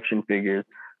do action figures,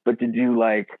 but to do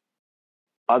like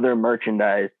other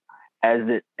merchandise as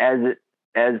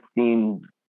themed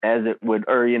as it would,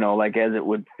 or like as it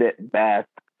would fit best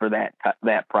for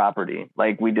that property.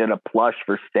 Like we did a plush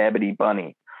for Stabbity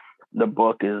Bunny. The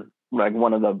book is like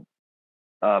one of the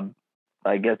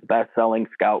I guess best-selling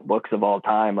Scout books of all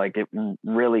time. Like it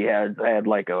really has had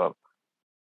like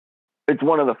it's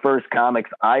one of the first comics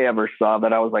I ever saw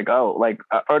that I was like, oh, like,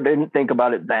 or didn't think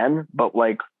about it then, but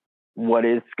like, what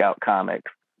is Scout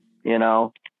Comics, and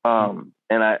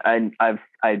I've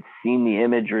seen the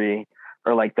imagery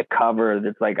or like the cover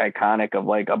that's like iconic of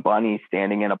like a bunny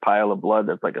standing in a pile of blood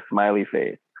that's like a smiley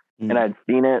face. And I'd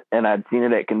seen it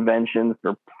at conventions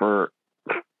for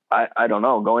I don't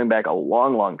know, going back a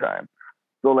long, long time.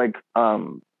 So like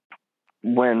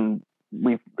when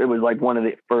it was like one of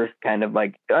the first kind of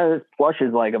like plush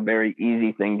is like a very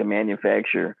easy thing to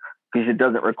manufacture because it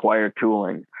doesn't require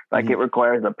tooling. Like it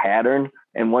requires a pattern,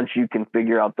 and once you can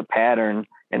figure out the pattern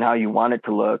and how you want it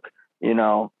to look,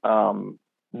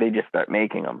 they just start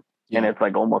making them, and it's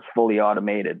like almost fully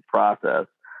automated process.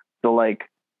 So like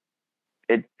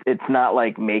it's not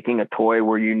like making a toy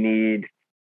where you need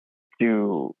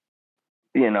to,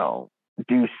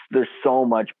 there's so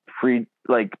much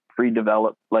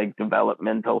pre-developed like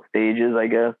developmental stages, I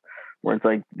guess, where it's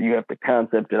like you have to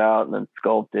concept it out and then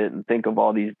sculpt it and think of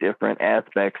all these different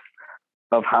aspects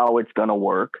of how it's going to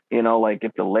work. Like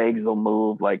if the legs will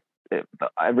move, like if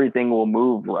everything will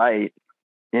move right.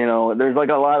 There's like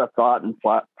a lot of thought and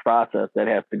process that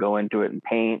has to go into it, and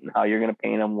paint and how you're going to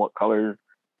paint them, what colors,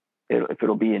 if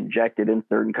it'll be injected in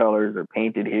certain colors or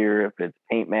painted here, if it's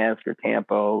paint mask or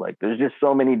tampo. Like there's just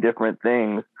so many different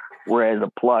things. Whereas a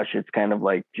plush, it's kind of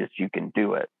like just you can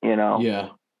do it, Yeah.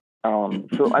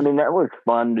 So I mean that was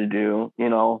fun to do,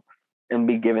 and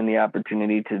be given the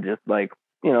opportunity to just like,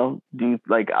 do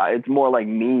like it's more like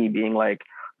me being like,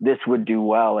 this would do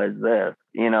well as this,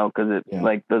 because it's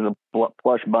like there's a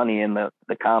plush bunny in the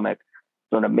comic,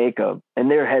 so to make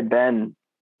and there had been,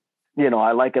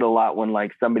 I like it a lot when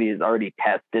like somebody has already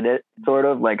tested it, sort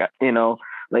of like,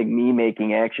 like me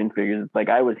making action figures. It's like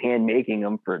I was hand making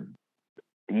them for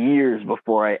years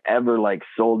before I ever like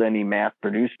sold any mass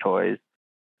produced toys.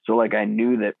 So like I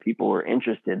knew that people were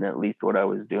interested in at least what I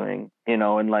was doing,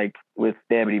 and like with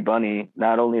Stabbity Bunny,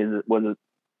 not only is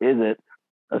it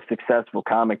a successful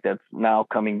comic that's now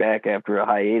coming back after a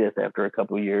hiatus after a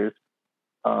couple of years,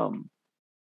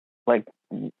 like,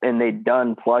 and they'd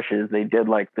done plushes. They did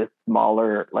like this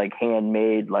smaller, like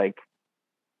handmade, like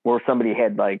where somebody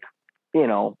had like,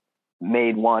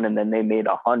 made one and then they made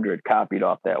 100 copied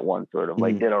off that one, sort of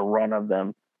like did a run of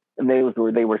them. And they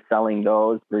were selling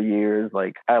those for years.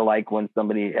 Like I like when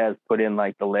somebody has put in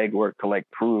like the legwork to like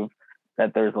prove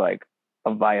that there's like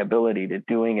a viability to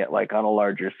doing it like on a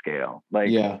larger scale. Like,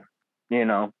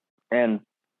 and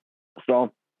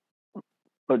so,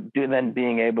 but then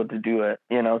being able to do it,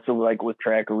 so like with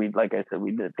Tracker, like I said,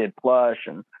 we did plush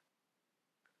and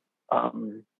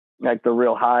like the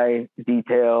real high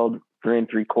detailed 3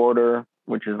 3/4,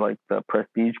 which is like the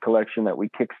prestige collection that we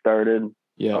kickstarted.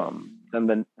 Yeah. And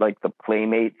then like the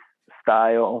Playmates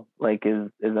style, like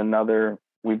is another.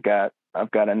 I've got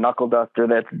a Knuckle Duster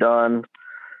that's done,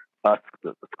 a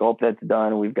sculpt that's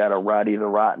done. We've got a Roddy the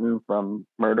Rotten from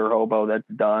Murder Hobo that's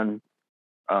done.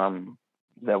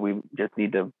 That we just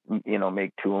need to,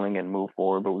 make tooling and move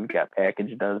forward. But we've got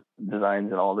package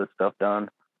designs and all this stuff done.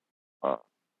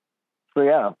 So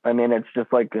yeah, I mean, it's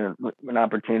just like an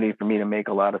opportunity for me to make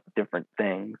a lot of different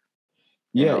things.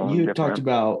 Yeah, you talked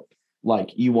about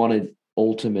like you wanted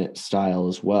ultimate style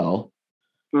as well.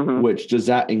 Which does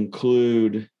that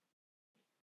include?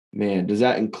 Man, does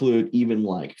that include even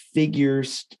like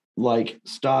figures like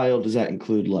style? Does that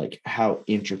include like how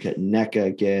intricate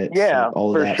NECA gets? Yeah, like,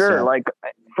 all for of that sure. stuff? Like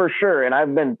for sure. And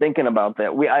I've been thinking about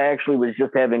that. I actually was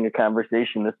just having a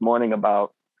conversation this morning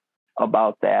about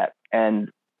that,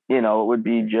 and it would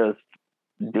be just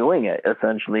doing it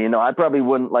essentially. I probably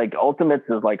wouldn't like Ultimates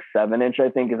is like 7-inch, I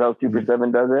think is how Super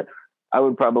 7 does it. I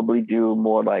would probably do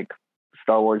more like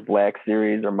Star Wars Black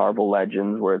Series or Marvel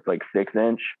Legends where it's like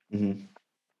 6-inch. Yeah,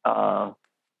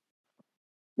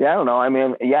 I don't know. I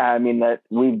mean that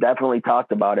we've definitely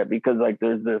talked about it because like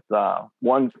there's this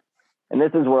one, and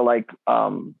this is where like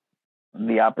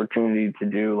the opportunity to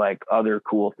do like other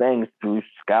cool things through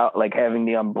Scout, like having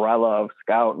the umbrella of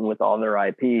Scout and with all their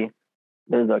IP,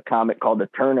 there's a comic called The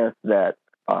Turnus that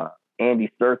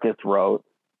Andy Serkis wrote,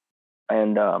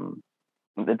 and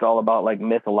it's all about like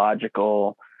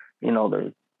mythological,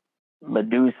 there's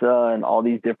Medusa and all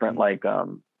these different like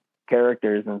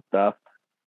characters and stuff,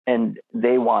 and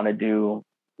they want to do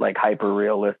like hyper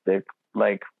realistic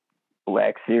like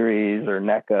Black Series or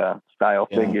NECA style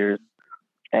figures,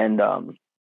 and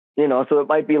so it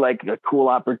might be like a cool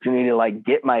opportunity to like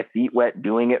get my feet wet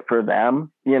doing it for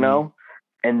them,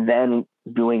 and then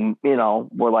doing,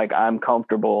 where like I'm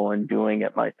comfortable in doing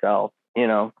it myself,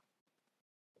 because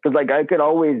like I could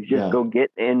always just go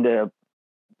get into,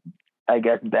 I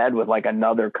guess, bed with like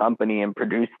another company and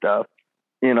produce stuff,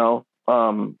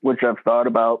 which I've thought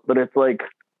about, but it's like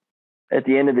at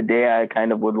the end of the day, I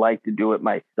kind of would like to do it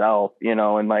myself,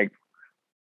 and like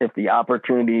if the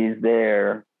opportunity is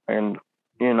there, and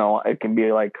it can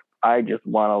be like I just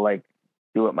want to like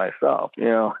do it myself,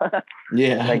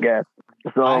 I guess.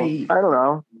 So I don't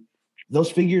know.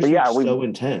 Those figures are so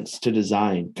intense to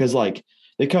design because like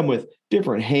they come with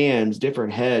different hands,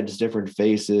 different heads, different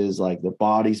faces, like the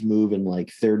bodies move in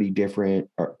like 30 different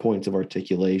points of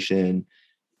articulation.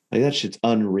 Like that shit's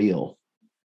unreal.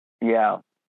 Yeah,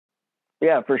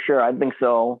 for sure. I think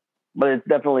so, but it's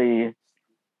definitely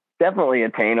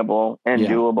attainable and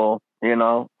doable,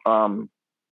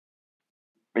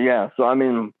 so I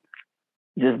mean,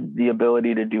 just the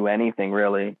ability to do anything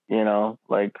really,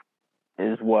 like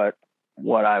is what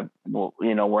I will,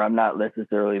 where I'm not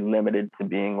necessarily limited to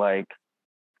being like,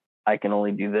 I can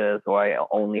only do this, or I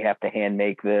only have to hand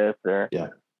make this, or,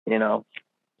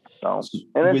 so,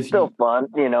 and it's still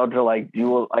fun, to like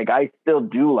do, like, I still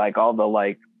do like all the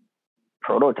like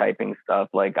prototyping stuff.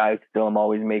 Like I still am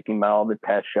always making all the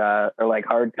test shot or like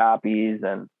hard copies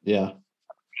and paint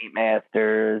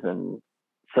masters and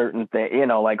certain things,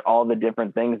 like all the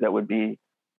different things that would be,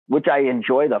 which I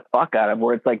enjoy the fuck out of,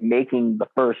 where it's like making the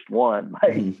first one.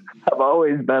 Like I've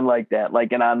always been like that.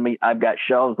 Like, and on me, I've got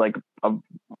shelves like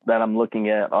that I'm looking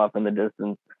at off in the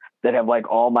distance that have like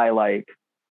all my like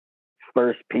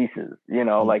first pieces,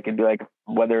 like it'd be like,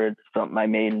 whether it's something I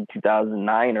made in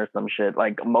 2009 or some shit,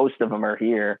 like most of them are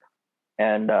here.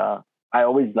 And I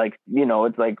always like,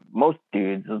 it's like most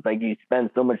dudes, it's like you spend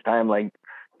so much time like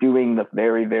doing the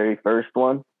very, very first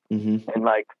one, and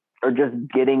like, or just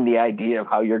getting the idea of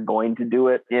how you're going to do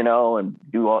it, and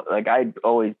do all, like I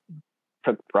always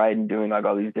took pride in doing like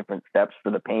all these different steps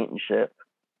for the paint and shit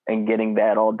and getting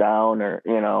that all down, or,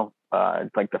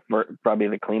 it's like probably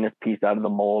the cleanest piece out of the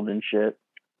mold and shit.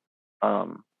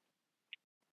 But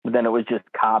then it was just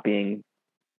copying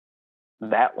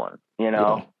that one,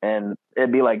 and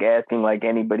it'd be like asking like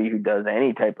anybody who does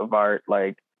any type of art,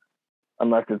 like,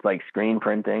 unless it's like screen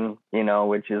printing,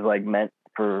 which is like meant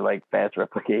for like fast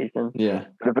replication. Yeah.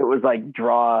 But if it was like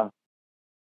draw,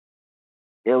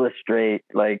 illustrate,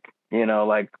 like,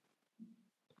 like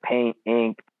paint,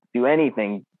 ink, do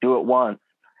anything, do it once.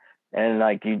 And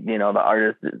like, the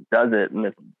artist does it and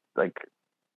it's like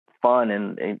fun,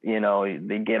 and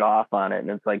they get off on it, and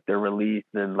it's like they're released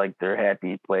and like their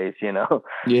happy place, And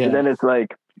then it's like,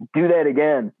 do that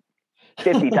again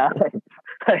 50 times,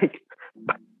 like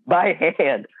by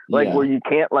hand, like where you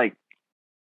can't like,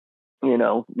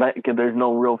 because there's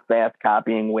no real fast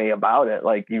copying way about it.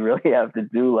 Like you really have to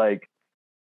do like,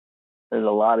 there's a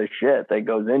lot of shit that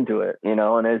goes into it,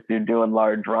 and as you're doing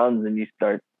large runs and you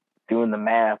start doing the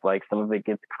math, like some of it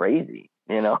gets crazy,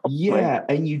 Yeah. Like,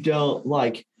 and you don't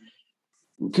like,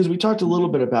 because we talked a little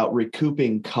bit about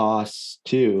recouping costs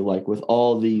too. Like with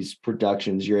all these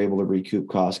productions, you're able to recoup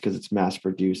costs because it's mass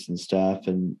produced and stuff,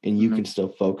 and you can still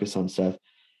focus on stuff.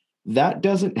 That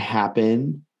doesn't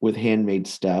happen with handmade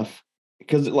stuff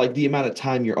because like the amount of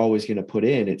time you're always going to put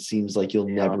in, it seems like you'll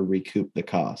never recoup the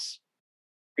costs.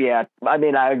 Yeah. I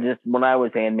mean, when I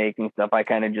was hand making stuff, I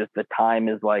kind of just, the time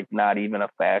is like not even a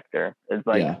factor. It's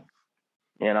like,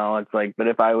 it's like, but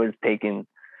if I was taking,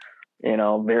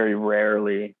 very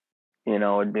rarely,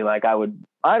 it'd be like, I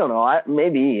don't know. I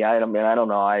don't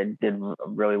know. I did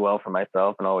really well for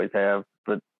myself and always have,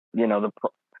 but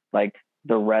like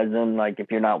the resin, like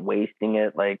if you're not wasting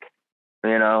it, like,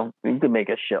 you could make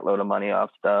a shitload of money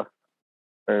off stuff,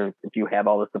 or if you have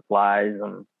all the supplies,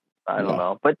 and I don't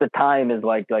know. But the time is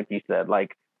like you said,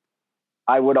 like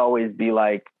I would always be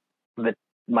like,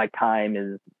 my time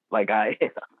is like,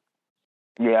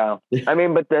 yeah. I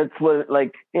mean, but that's what,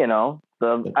 like,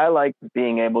 I like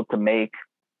being able to make,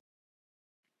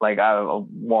 like, I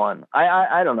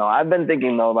don't know. I've been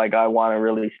thinking though, like, I want to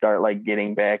really start like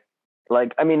getting back,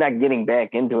 like, I mean, not getting back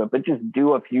into it, but just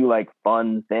do a few like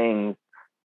fun things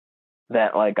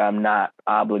that like I'm not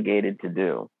obligated to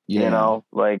do,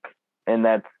 like, and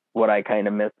that's what I kind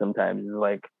of miss sometimes, is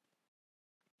like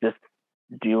just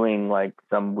doing like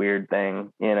some weird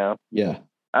thing, you know? Yeah.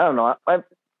 I don't know. I'm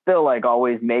still like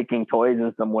always making toys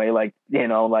in some way. Like, you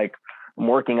know, like I'm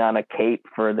working on a cape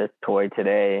for this toy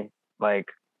today. Like,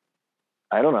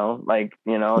 I don't know, like,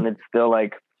 you know, and it's still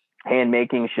like hand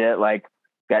making shit. Like,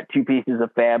 got 2 pieces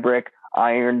of fabric,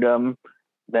 ironed them,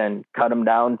 then cut them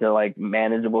down to like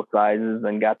manageable sizes,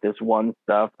 and got this one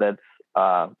stuff that's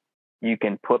you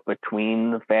can put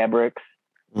between the fabrics,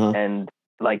 Uh-huh. and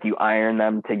like you iron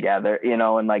them together, you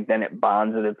know, and like then it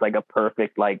bonds it. It's like a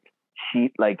perfect like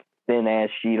sheet, like thin ass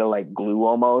sheet of like glue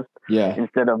almost. Yeah.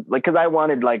 Instead of like, because I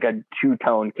wanted like a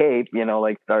 2-tone cape, you know,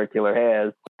 like Star Killer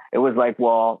has. It was like,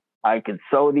 well, I could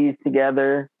sew these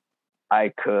together,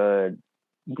 I could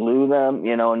glue them,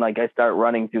 you know, and like I start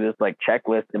running through this like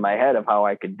checklist in my head of how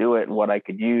I could do it and what I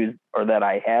could use or that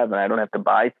I have, and I don't have to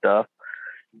buy stuff.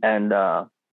 And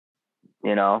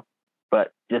you know,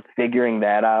 but just figuring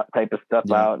that out type of stuff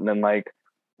Yeah. out. And then like,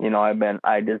 you know,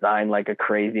 I designed like a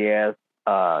crazy ass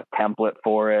template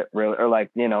for it, really, or like,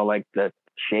 you know, like the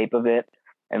shape of it,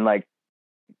 and like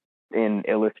in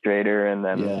Illustrator, and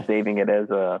then saving it as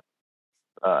a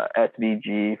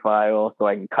SVG file so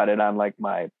I can cut it on like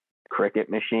my Cricut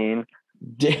machine,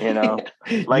 you know,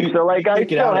 like, so like I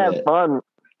still have fun.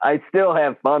 I still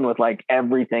have fun with like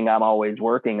everything I'm always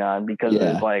working on, because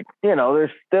there's like, you know,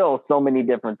 there's still so many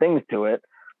different things to it,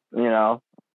 you know,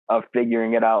 of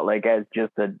figuring it out like as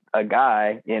just a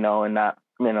guy, you know, and not,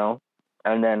 you know,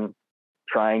 and then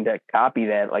trying to copy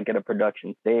that like at a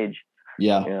production stage.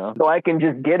 Yeah. You know, so I can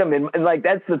just get them in. And like,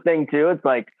 that's the thing too. It's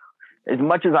like, as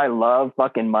much as I love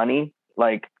fucking money,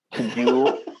 like to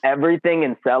do everything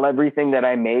and sell everything that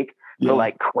I make for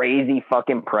like crazy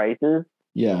fucking prices,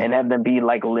 and have them be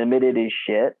like limited as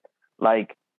shit.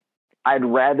 Like, I'd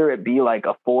rather it be like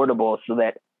affordable so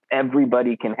that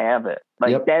everybody can have it.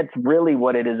 Like, that's really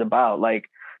what it is about. Like,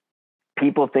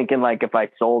 people thinking like if I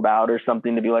sold out or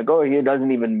something, to be like, oh, he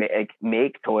doesn't even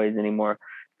make toys anymore.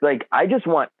 It's like, I just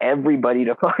want everybody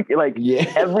to fucking like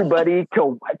everybody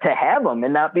to have them,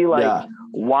 and not be like,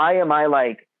 why am I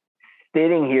like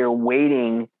sitting here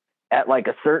waiting at like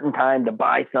a certain time to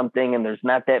buy something, and there's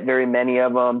not that very many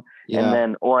of them, and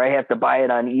then, or I have to buy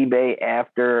it on eBay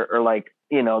after, or like,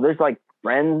 you know, there's like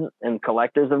friends and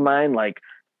collectors of mine like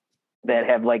that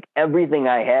have like everything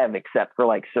I have except for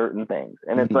like certain things,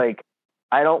 and it's like,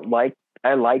 I like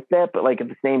that, but like at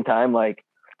the same time, like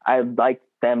I'd like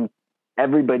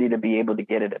everybody to be able to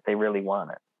get it if they really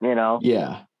want it, you know?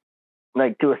 Yeah.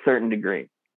 Like to a certain degree.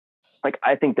 Like,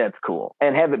 I think that's cool,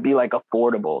 and have it be like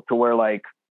affordable to where like,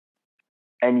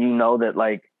 and you know that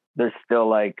like there's still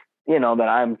like, you know, that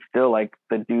I'm still like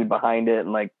the dude behind it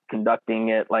and like conducting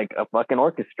it like a fucking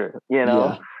orchestra, you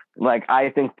know? Like, I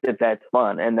think that that's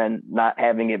fun, and then not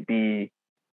having it be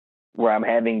where I'm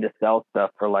having to sell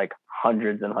stuff for like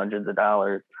hundreds and hundreds of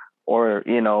dollars, or,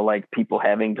 you know, like people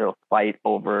having to fight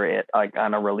over it like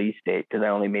on a release date because I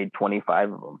only made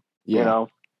 25 of them, you know?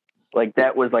 Like,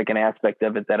 that was like an aspect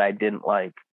of it that I didn't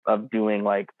like, of doing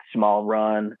like small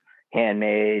run,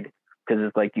 handmade, because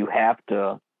it's like you have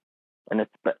to, and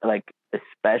it's like,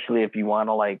 especially if you want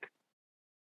to like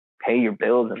pay your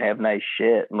bills and have nice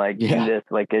shit and like do this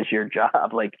like as your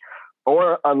job, like,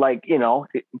 or like, you know,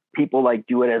 people like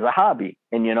do it as a hobby,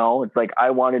 and, you know, it's like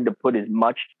I wanted to put as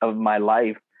much of my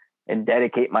life and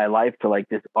dedicate my life to like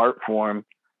this art form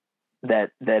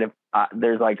that if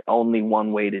there's like only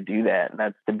one way to do that, and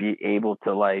that's to be able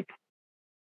to like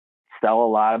sell a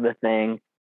lot of the thing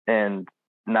and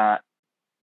not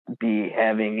be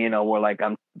having, you know, where like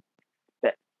I'm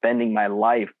spending my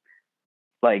life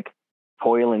like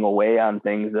toiling away on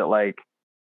things that like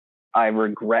I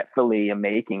regretfully am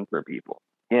making for people,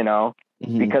 you know,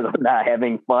 because I'm not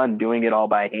having fun doing it all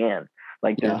by hand.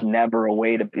 Like, there's never a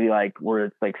way to be like where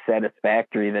it's like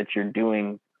satisfactory that you're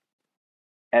doing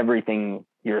everything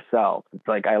yourself. It's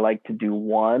like, I like to do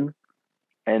one,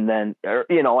 and then, or,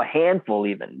 you know, a handful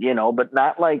even, you know, but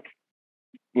not like,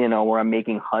 you know, where I'm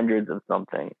making hundreds of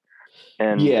something.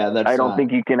 And I don't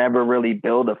think you can ever really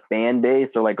build a fan base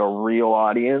or like a real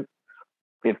audience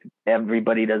if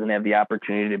everybody doesn't have the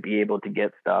opportunity to be able to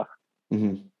get stuff.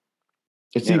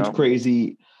 It seems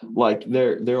crazy. Like,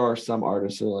 there are some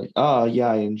artists that are like, oh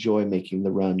yeah, I enjoy making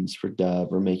the runs for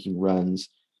Dub or making runs.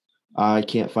 I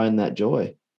can't find that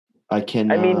joy. I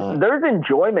mean, there's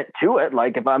enjoyment to it.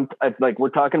 Like, if like we're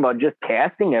talking about just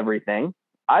casting everything,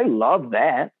 I love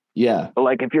that. But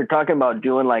like, if you're talking about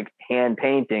doing like hand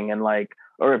painting and like,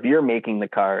 or if you're making the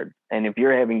cards and if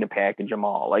you're having to package them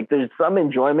all, like, there's some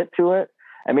enjoyment to it.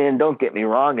 I mean, don't get me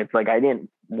wrong. It's like, I didn't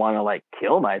want to like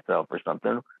kill myself or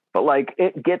something. but like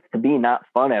it gets to be not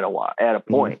fun at a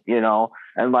point, you know,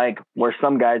 and like where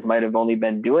some guys might have only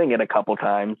been doing it a couple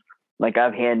times, like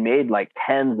I've handmade like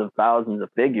tens of thousands of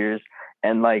figures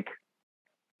and like,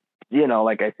 you know,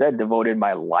 like I said, devoted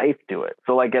my life to it.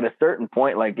 So like at a certain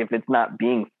point, like if it's not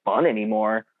being fun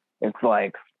anymore, it's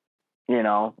like, you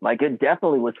know, like it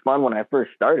definitely was fun when I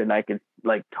first started and I could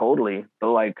like totally,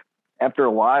 but like after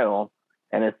a while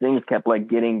and as things kept like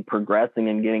progressing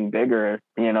and getting bigger,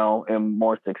 you know, and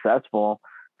more successful,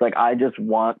 it's like, I just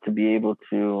want to be able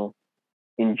to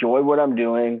enjoy what I'm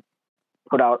doing,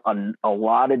 put out a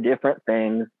lot of different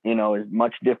things, you know, as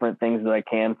much different things as I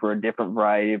can for a different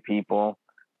variety of people.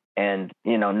 And,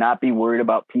 you know, not be worried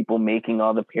about people making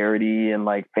all the parody and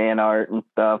like fan art and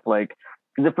stuff. Like,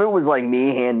 because if it was like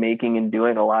me hand making and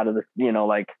doing a lot of this, you know,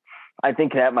 like, I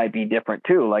think that might be different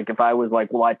too. Like if I was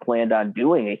like, well, I planned on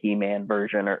doing a He-Man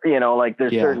version or, you know, like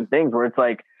there's certain things where it's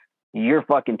like, you're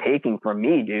fucking taking from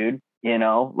me, dude, you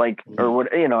know, like, or what,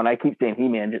 you know, and I keep saying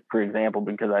He-Man just for example,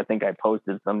 because I think I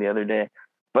posted some the other day,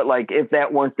 but like, if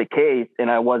that weren't the case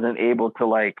and I wasn't able to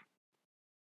like,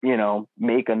 you know,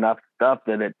 make enough stuff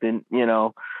that it didn't, you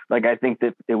know, like I think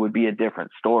that it would be a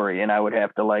different story and I would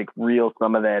have to like reel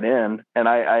some of that in and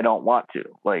I don't want to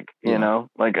like, you know,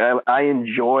 like I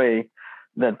enjoy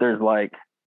that there's like,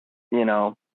 you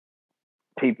know,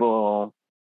 people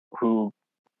who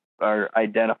are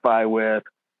identify with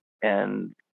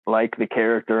and like the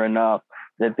character enough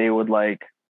that they would like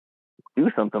do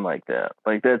something like that.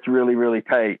 Like that's really, really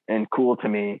tight and cool to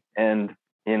me. And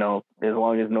you know, as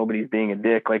long as nobody's being a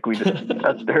dick, like we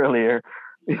discussed earlier,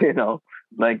 you know,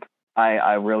 like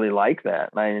I really like that.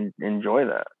 I enjoy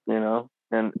that, you know,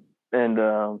 and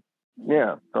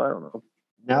yeah, so I don't know.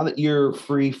 Now that you're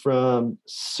free from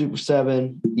Super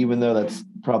 7, even though that's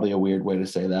probably a weird way to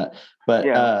say that, but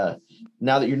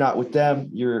now that you're not with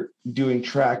them, you're doing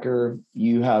Tracker,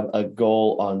 you have a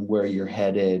goal on where you're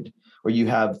headed, or you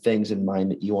have things in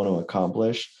mind that you want to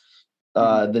accomplish.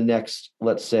 The next,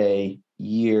 let's say,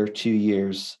 year, 2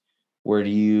 years, where do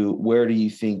you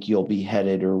think you'll be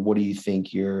headed, or what do you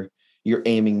think you're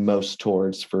aiming most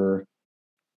towards for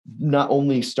not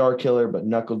only Star Killer but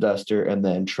Knuckle Duster and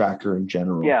then Tracker in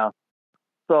general? Yeah.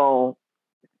 So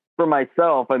for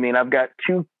myself, I mean, I've got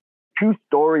two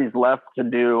stories left to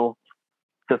do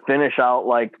to finish out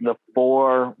like the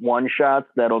 4 one-shots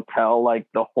that'll tell like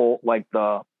the whole, like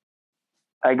the,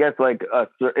 I guess like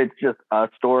it's just a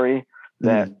story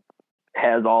that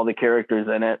has all the characters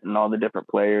in it and all the different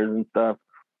players and stuff.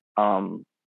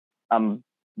 I'm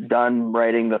done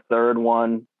writing the 3rd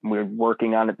one. We're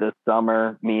working on it this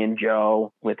summer, me and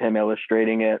Joe, with him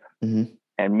illustrating it and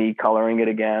me coloring it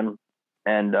again.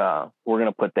 And we're going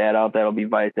to put that out. That'll be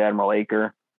Vice Admiral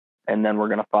Acre. And then we're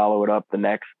going to follow it up the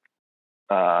next,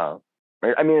 I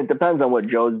mean, it depends on what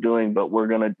Joe's doing, but we're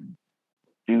going to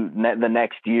do the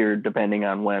next year, depending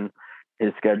on when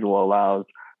his schedule allows,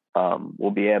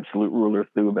 will be Absolute Ruler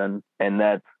Thuban. And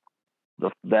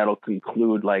that'll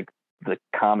conclude like the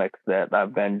comics that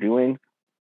I've been doing.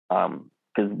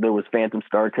 Because there was Phantom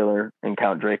Star Killer and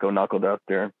Count Draco Knuckle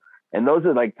Duster. And those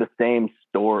are like the same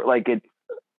story. Like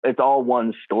it's all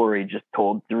one story, just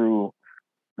told through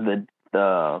the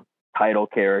title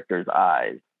character's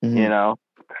eyes, you know?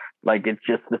 Like it's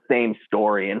just the same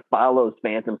story and follows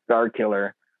Phantom Star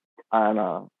Killer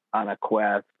on a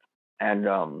quest. And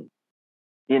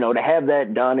you know, to have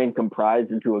that done and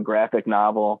comprised into a graphic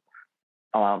novel,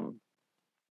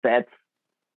 that's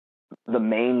the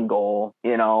main goal,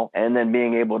 you know, and then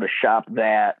being able to shop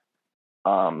that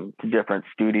to different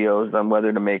studios on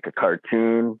whether to make a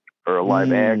cartoon or a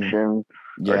live action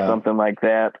or something like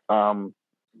that.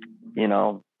 You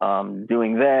know,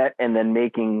 doing that and then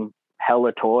making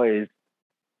hella toys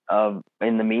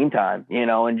in the meantime, you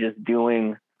know, and just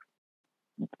doing,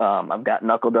 I've got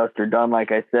Knuckle Duster done,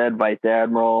 like I said, Vice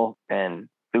Admiral and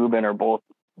Thuban are both,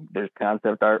 there's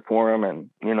concept art for them, and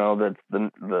you know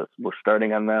that's we're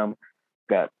starting on them.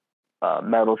 Got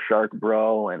Metal Shark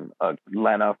Bro and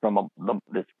Lena from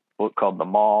this book called The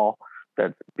Mall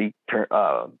that's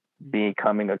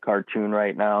becoming a cartoon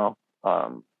right now.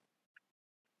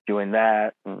 Doing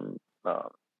that and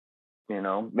you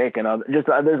know, making other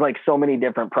there's like so many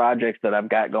different projects that I've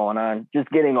got going on. Just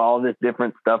getting all this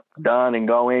different stuff done and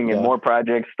going, and more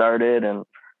projects started, and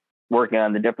working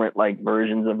on the different like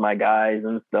versions of my guys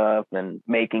and stuff, and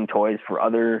making toys for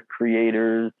other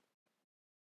creators.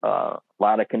 A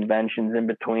lot of conventions in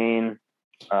between.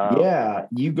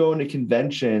 You go into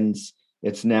conventions,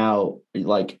 it's now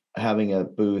like having a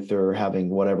booth or having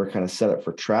whatever kind of setup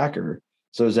for Tracker.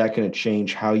 So is that going to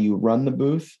change how you run the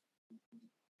booth?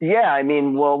 Yeah, I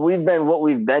mean, well, what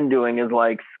we've been doing is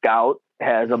like Scout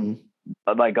has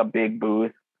like a big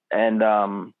booth, and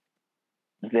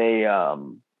they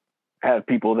have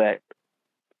people that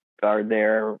are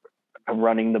there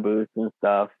running the booth and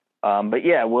stuff. But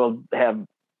yeah, we'll have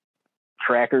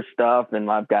tracker stuff,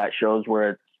 and I've got shows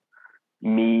where it's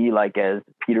me, like as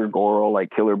Peter Gorel, like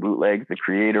Killer Bootlegs, the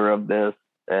creator of this,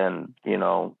 and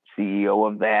CEO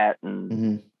of that, and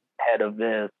Mm-hmm. head of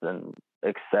this, and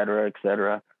et cetera, et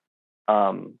cetera.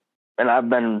 And I've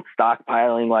been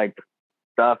stockpiling like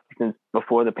stuff since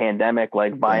before the pandemic,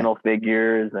 like vinyl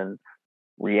figures and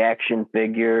reaction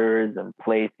figures and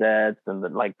play sets and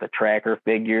the tracker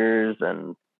figures,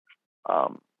 and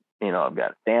I've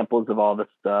got samples of all the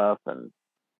stuff and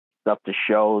stuff to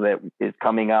show that is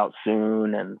coming out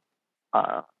soon. And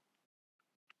I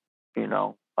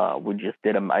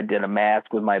did a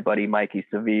mask with my buddy Mikey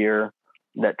Severe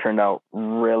that turned out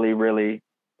really, really,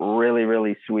 really,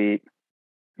 really sweet.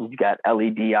 He's got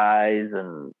LED eyes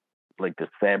and like this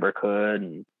fabric hood,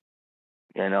 and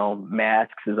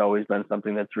masks has always been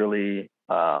something that's really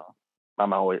I'm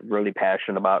always really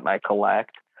passionate about, and I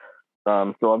collect.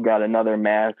 So I've got another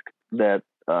mask that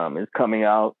is coming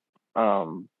out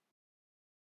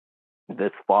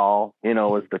this fall.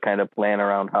 Is the kind of plan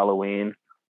around Halloween.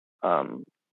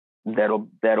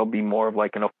 That'll be more of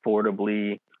like an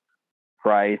affordably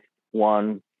priced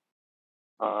one.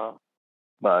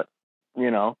 But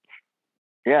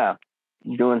yeah,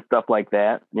 doing stuff like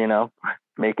that.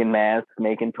 Making masks,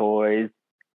 making toys,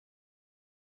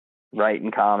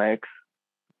 writing comics,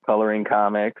 coloring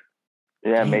comics.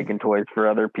 Yeah, making toys for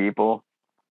other people.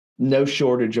 No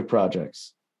shortage of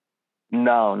projects.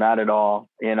 No, not at all.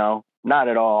 Not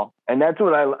at all. And that's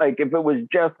what I like. If it was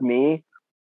just me,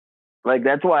 like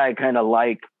that's why I kind of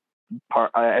like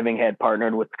having had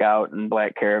partnered with Scout and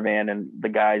Black Caravan and the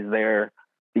guys there,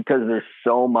 because there's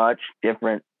so much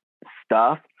different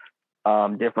stuff,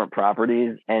 different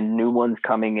properties, and new ones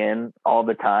coming in all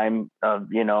the time of,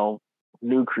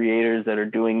 new creators that are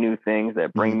doing new things,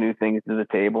 that bring new things to the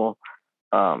table.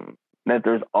 That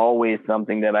there's always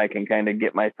something that I can kind of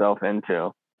get myself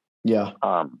into. Yeah.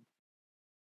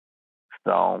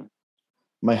 So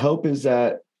my hope is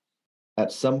that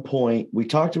at some point, we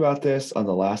talked about this on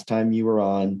the last time you were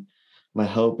on. My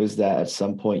hope is that at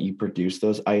some point you produce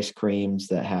those ice creams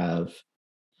that have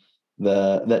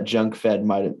that Junk Fed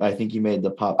I think you made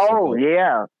the popsicle. Oh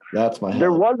yeah. That's my hope.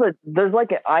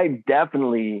 I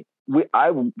definitely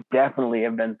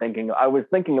have been thinking, I was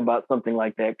thinking about something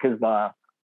like that, because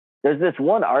there's this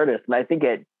one artist, and I think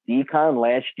at Decon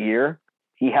last year,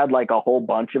 he had like a whole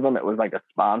bunch of them. It was like a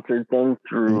sponsored thing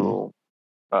through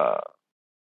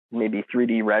maybe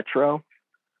 3D Retro.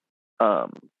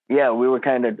 Yeah, we were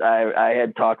I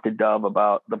had talked to Dub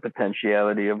about the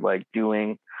potentiality of like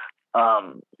doing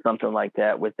something like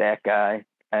that with that guy,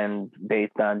 and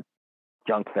based on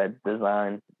Junk Fed's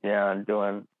design, and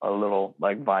doing a little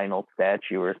like vinyl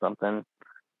statue or something.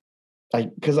 I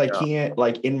can't,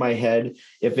 like, in my head,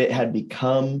 if it had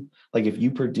become like, if you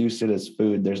produced it as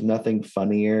food, there's nothing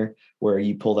funnier where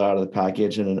you pull it out of the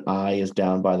package and an eye is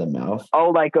down by the mouth.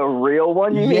 Oh, like a real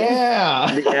one? Yeah.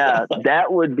 Yeah,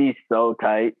 that would be so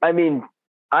tight. I mean,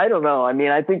 I don't know. I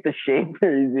mean, I think the shapes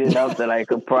are easy enough that I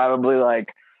could probably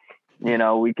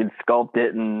we could sculpt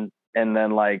it and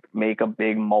then like make a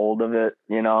big mold of it,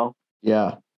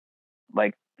 Yeah.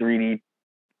 Like 3D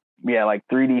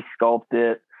sculpt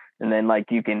it. And then like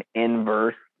you can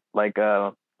inverse like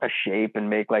a shape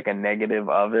and make like a negative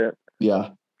of it. Yeah.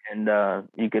 And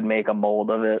you could make a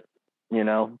mold of it,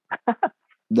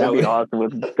 That'd be awesome.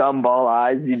 With gumball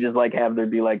eyes, you just like have there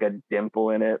be like a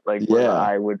dimple in it, like where the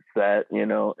eye would set, in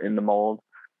the mold,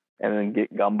 and then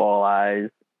get gumball eyes.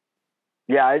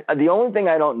 Yeah, the only thing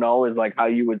I don't know is like how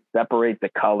you would separate the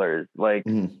colors, like,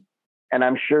 and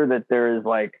I'm sure that there is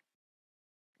like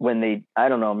I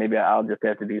don't know, maybe I'll just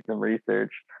have to do some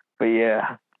research. But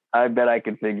yeah, I bet I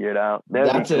could figure it out.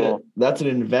 That's cool. That's an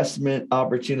investment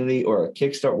opportunity or a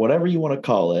Kickstarter, whatever you want to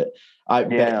call it. I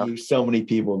bet you so many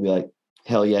people will be like,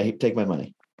 hell yeah, take my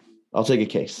money. I'll take a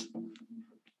case.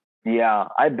 Yeah,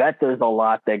 I bet there's a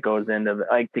lot that goes into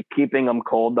like to keeping them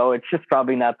cold, though. It's just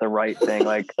probably not the right thing.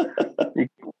 Like,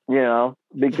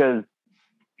 because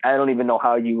I don't even know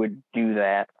how you would do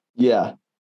that. Yeah.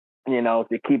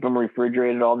 To keep them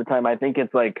refrigerated all the time. I think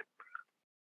it's like,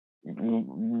 I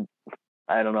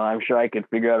don't know. I'm sure I could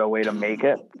figure out a way to make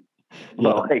it,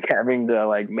 but like having to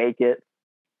like make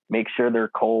sure they're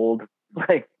cold,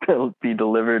 like they'll be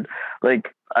delivered.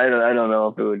 Like I don't know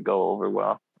if it would go over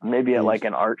well. Maybe at like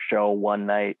an art show one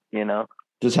night,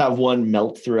 Just have one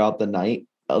melt throughout the night.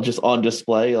 I'll just on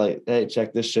display, like, hey,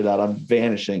 check this shit out. I'm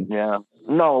vanishing. Yeah.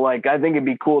 No, like I think it'd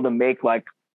be cool to make like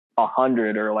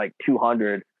 100 or like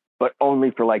 200 but only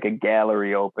for like a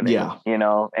gallery opening. Yeah. You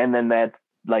know, and then that's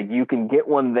like you can get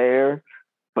one there,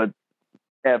 but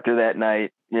after that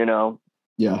night, you know,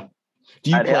 Yeah.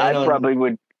 Do you plan I on? probably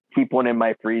would keep one in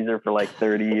my freezer for like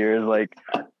 30 years. Like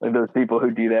those people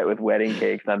who do that with wedding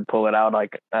cakes, I'd pull it out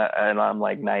like, and I'm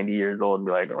like 90 years old and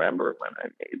be like, remember when I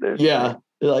made this? Yeah.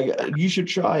 Like, you should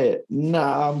try it.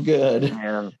 Nah, I'm good.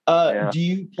 Yeah. Do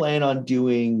you plan on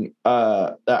doing,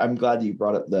 I'm glad you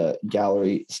brought up the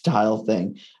gallery style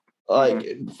thing. Like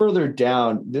further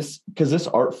down because this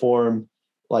art form,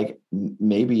 like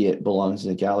maybe it belongs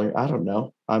in a gallery. I don't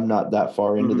know. I'm not that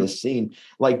far into this scene.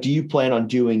 Like, do you plan on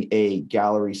doing a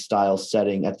gallery style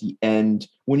setting at the end,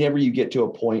 whenever you get to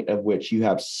a point of which you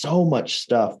have so much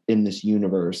stuff in this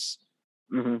universe?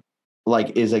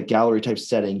 Like, is a gallery type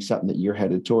setting something that you're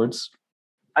headed towards?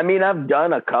 I mean, I've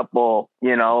done a couple,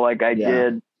 you know, like I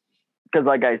did, because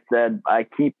like I said, I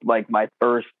keep like my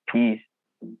first piece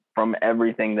from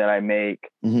everything that I make,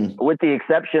 with the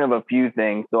exception of a few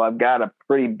things. So I've got a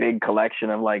pretty big collection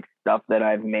of like stuff that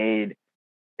I've made.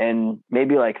 And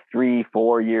maybe like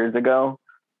 3-4 years ago,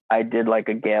 I did like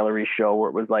a gallery show where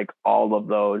it was like all of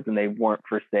those, and they weren't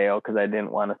for sale because I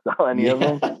didn't want to sell any of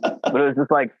them. But it was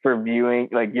just like for viewing,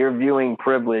 like your viewing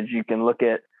privilege. You can look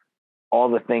at all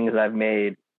the things I've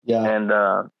made. Yeah. And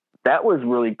that was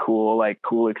really cool, like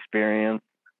cool experience.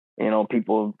 You know,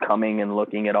 people coming and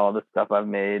looking at all the stuff I've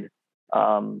made.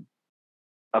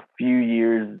 A few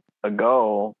years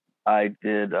ago, I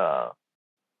did a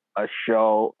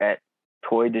show at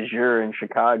Toy de Jour in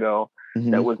Chicago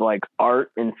that was like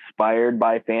art inspired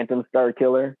by Phantom Star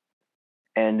Killer.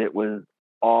 And it was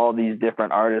all these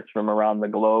different artists from around the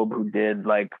globe who did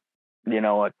like, you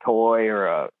know, a toy or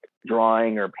a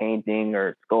drawing or painting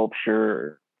or sculpture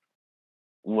or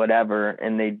whatever.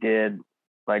 And they did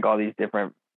like all these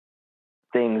different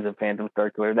things of Phantom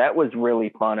Star Killer. That was really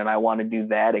fun. And I want to do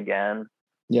that again.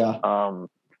 Yeah.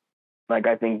 Like,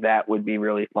 I think that would be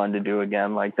really fun to do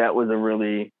again. Like, that was a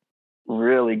really,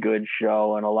 really good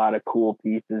show, and a lot of cool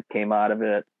pieces came out of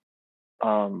it.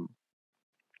 So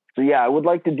yeah, I would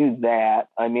like to do that.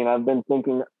 I mean, I've been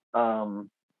thinking of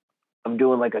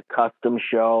doing like a custom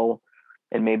show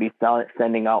and maybe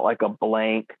sending out like a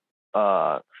blank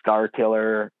Star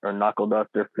Killer or Knuckle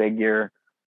Duster figure,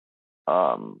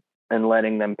 and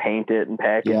letting them paint it and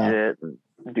package it and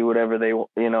do whatever they,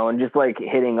 you know, and just like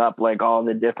hitting up like all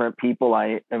the different people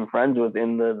I am friends with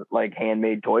in the like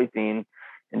handmade toy scene,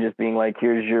 and just being like,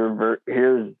 here's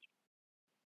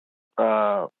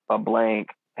a blank,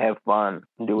 have fun,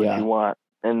 do what you want.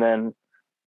 And then,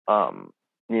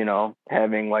 you know,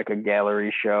 having like a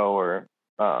gallery show or,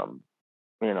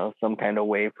 you know, some kind of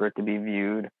way for it to be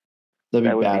viewed. That'd be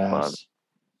That would badass. be fun.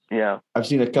 Yeah. I've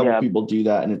seen a couple people do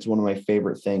that, and it's one of my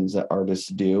favorite things that artists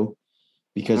do,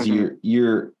 because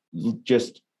you're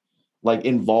just like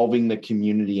involving the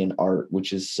community in art,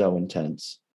 which is so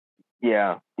intense.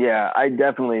 Yeah. I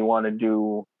definitely want to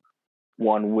do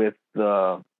one with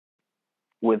I've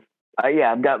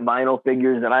got vinyl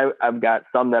figures, and I've got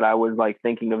some that I was like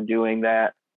thinking of doing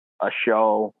a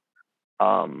show.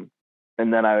 And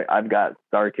then I've got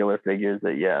Star Killer figures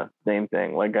that, same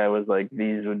thing. Like, I was like,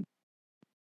 this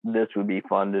would be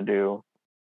fun to do.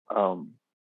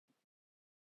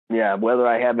 Whether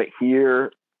I have it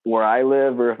here where I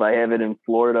live, or if I have it in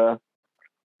Florida,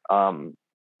 or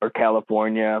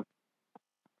California,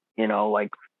 you know,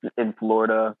 like in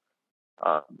Florida,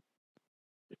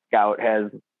 Scout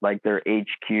has like their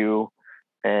HQ,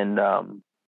 and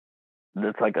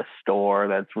it's like a store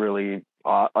that's really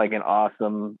like an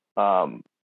awesome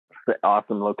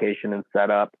location and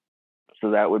setup.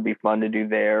 So that would be fun to do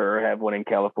there, or have one in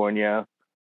California,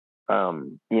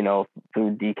 you know,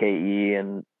 through DKE,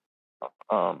 and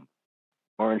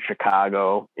or in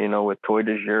Chicago, you know, with Toy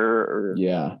de Jour or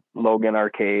Logan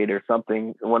Arcade or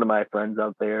something. One of my friends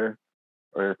out there,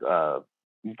 or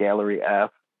Gallery F,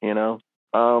 you know.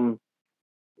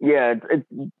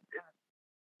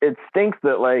 It stinks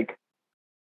that, like,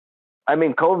 I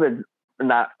mean, COVID's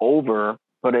not over,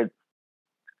 but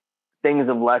things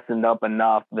have lessened up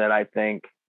enough that I think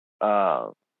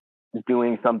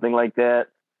doing something like that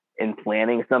and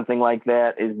planning something like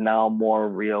that is now more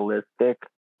realistic.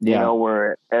 You know,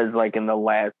 whereas like in the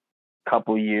last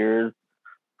couple years,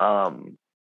 you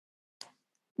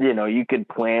know, you could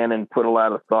plan and put a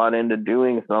lot of thought into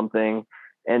doing something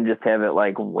and just have it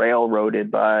like railroaded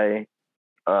by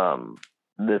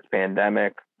this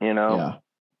pandemic, you know? Yeah.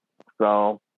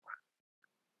 So,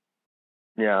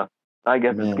 yeah, I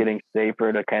guess it's getting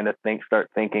safer to kind of start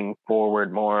thinking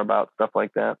forward more about stuff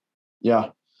like that. Yeah.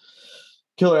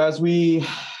 Killer, as we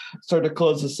start to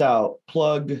close this out,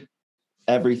 plug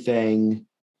everything,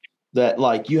 that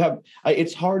like you have,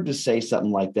 it's hard to say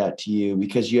something like that to you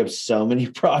because you have so many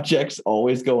projects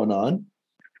always going on.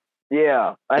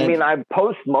 Yeah. I mean, I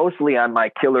post mostly on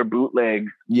my Killer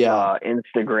Bootlegs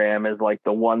Instagram is like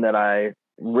the one that I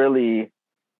really,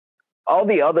 all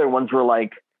the other ones were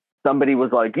like, somebody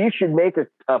was like, you should make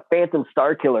a Phantom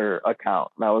Star Killer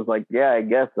account. And I was like, yeah, I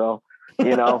guess so,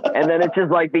 you know, and then it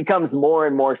just like becomes more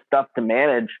and more stuff to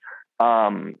manage.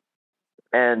 And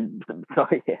so,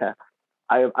 yeah,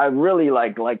 I really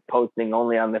like posting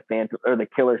only on the Phantom or the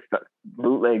Killer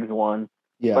Bootlegs one,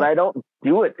 but I don't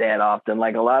do it that often.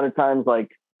 Like a lot of times, like,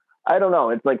 I don't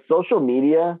know, it's like social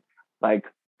media, like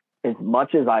as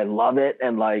much as I love it.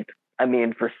 And like, I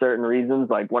mean, for certain reasons,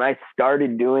 like when I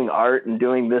started doing art and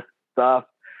doing this stuff,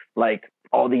 like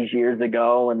all these years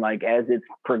ago, and like as it's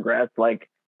progressed, like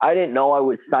I didn't know I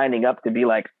was signing up to be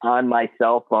like on my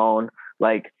cell phone,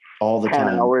 like all the 10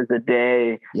 time. hours a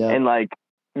day. And like,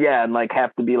 yeah, and like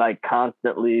have to be like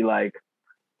constantly like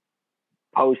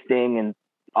posting and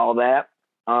all that.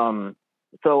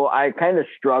 So I kind of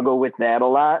struggle with that a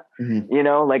lot, you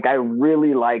know, like I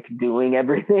really like doing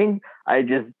everything. I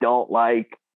just don't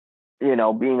like, you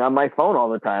know, being on my phone all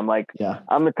the time. Like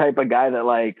I'm the type of guy that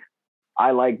like,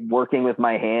 I like working with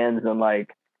my hands and like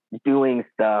doing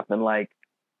stuff, and like,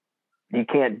 you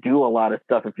can't do a lot of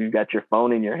stuff if you've got your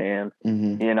phone in your hand,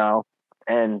 you know,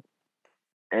 and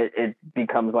it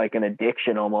becomes like an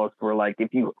addiction almost, where like,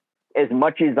 if you, as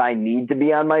much as I need to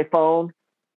be on my phone,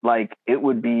 like it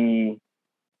would be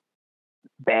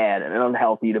bad and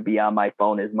unhealthy to be on my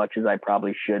phone as much as I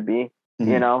probably should be,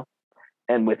 you know,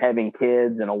 and with having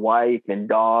kids and a wife and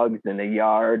dogs and a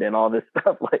yard and all this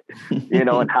stuff, like, you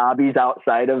know, and hobbies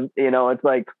outside of, you know, it's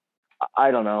like, I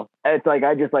don't know. It's like,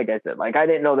 like I said, like, I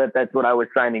didn't know that that's what I was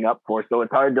signing up for. So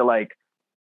it's hard to like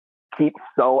keep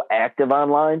so active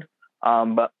online.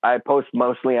 But I post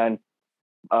mostly on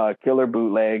Killer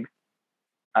Bootlegs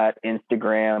at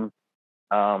Instagram.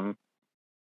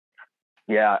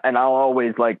 Yeah, and I'll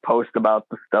always like post about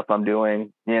the stuff I'm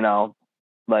doing, you know,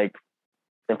 like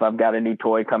if I've got a new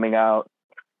toy coming out,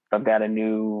 if I've got a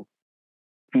new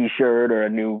t-shirt or a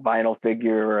new vinyl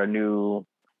figure or a new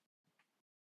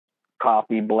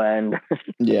coffee blend.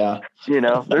 Yeah. You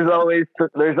know, there's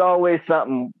always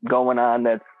something going on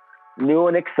that's new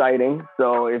and exciting.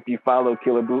 So if you follow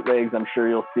Killer Bootlegs, I'm sure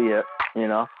you'll see it, you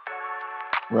know.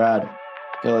 Rad.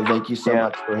 Killer, thank you so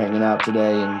much for hanging out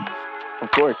today. And of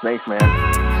course, thanks,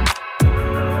 man.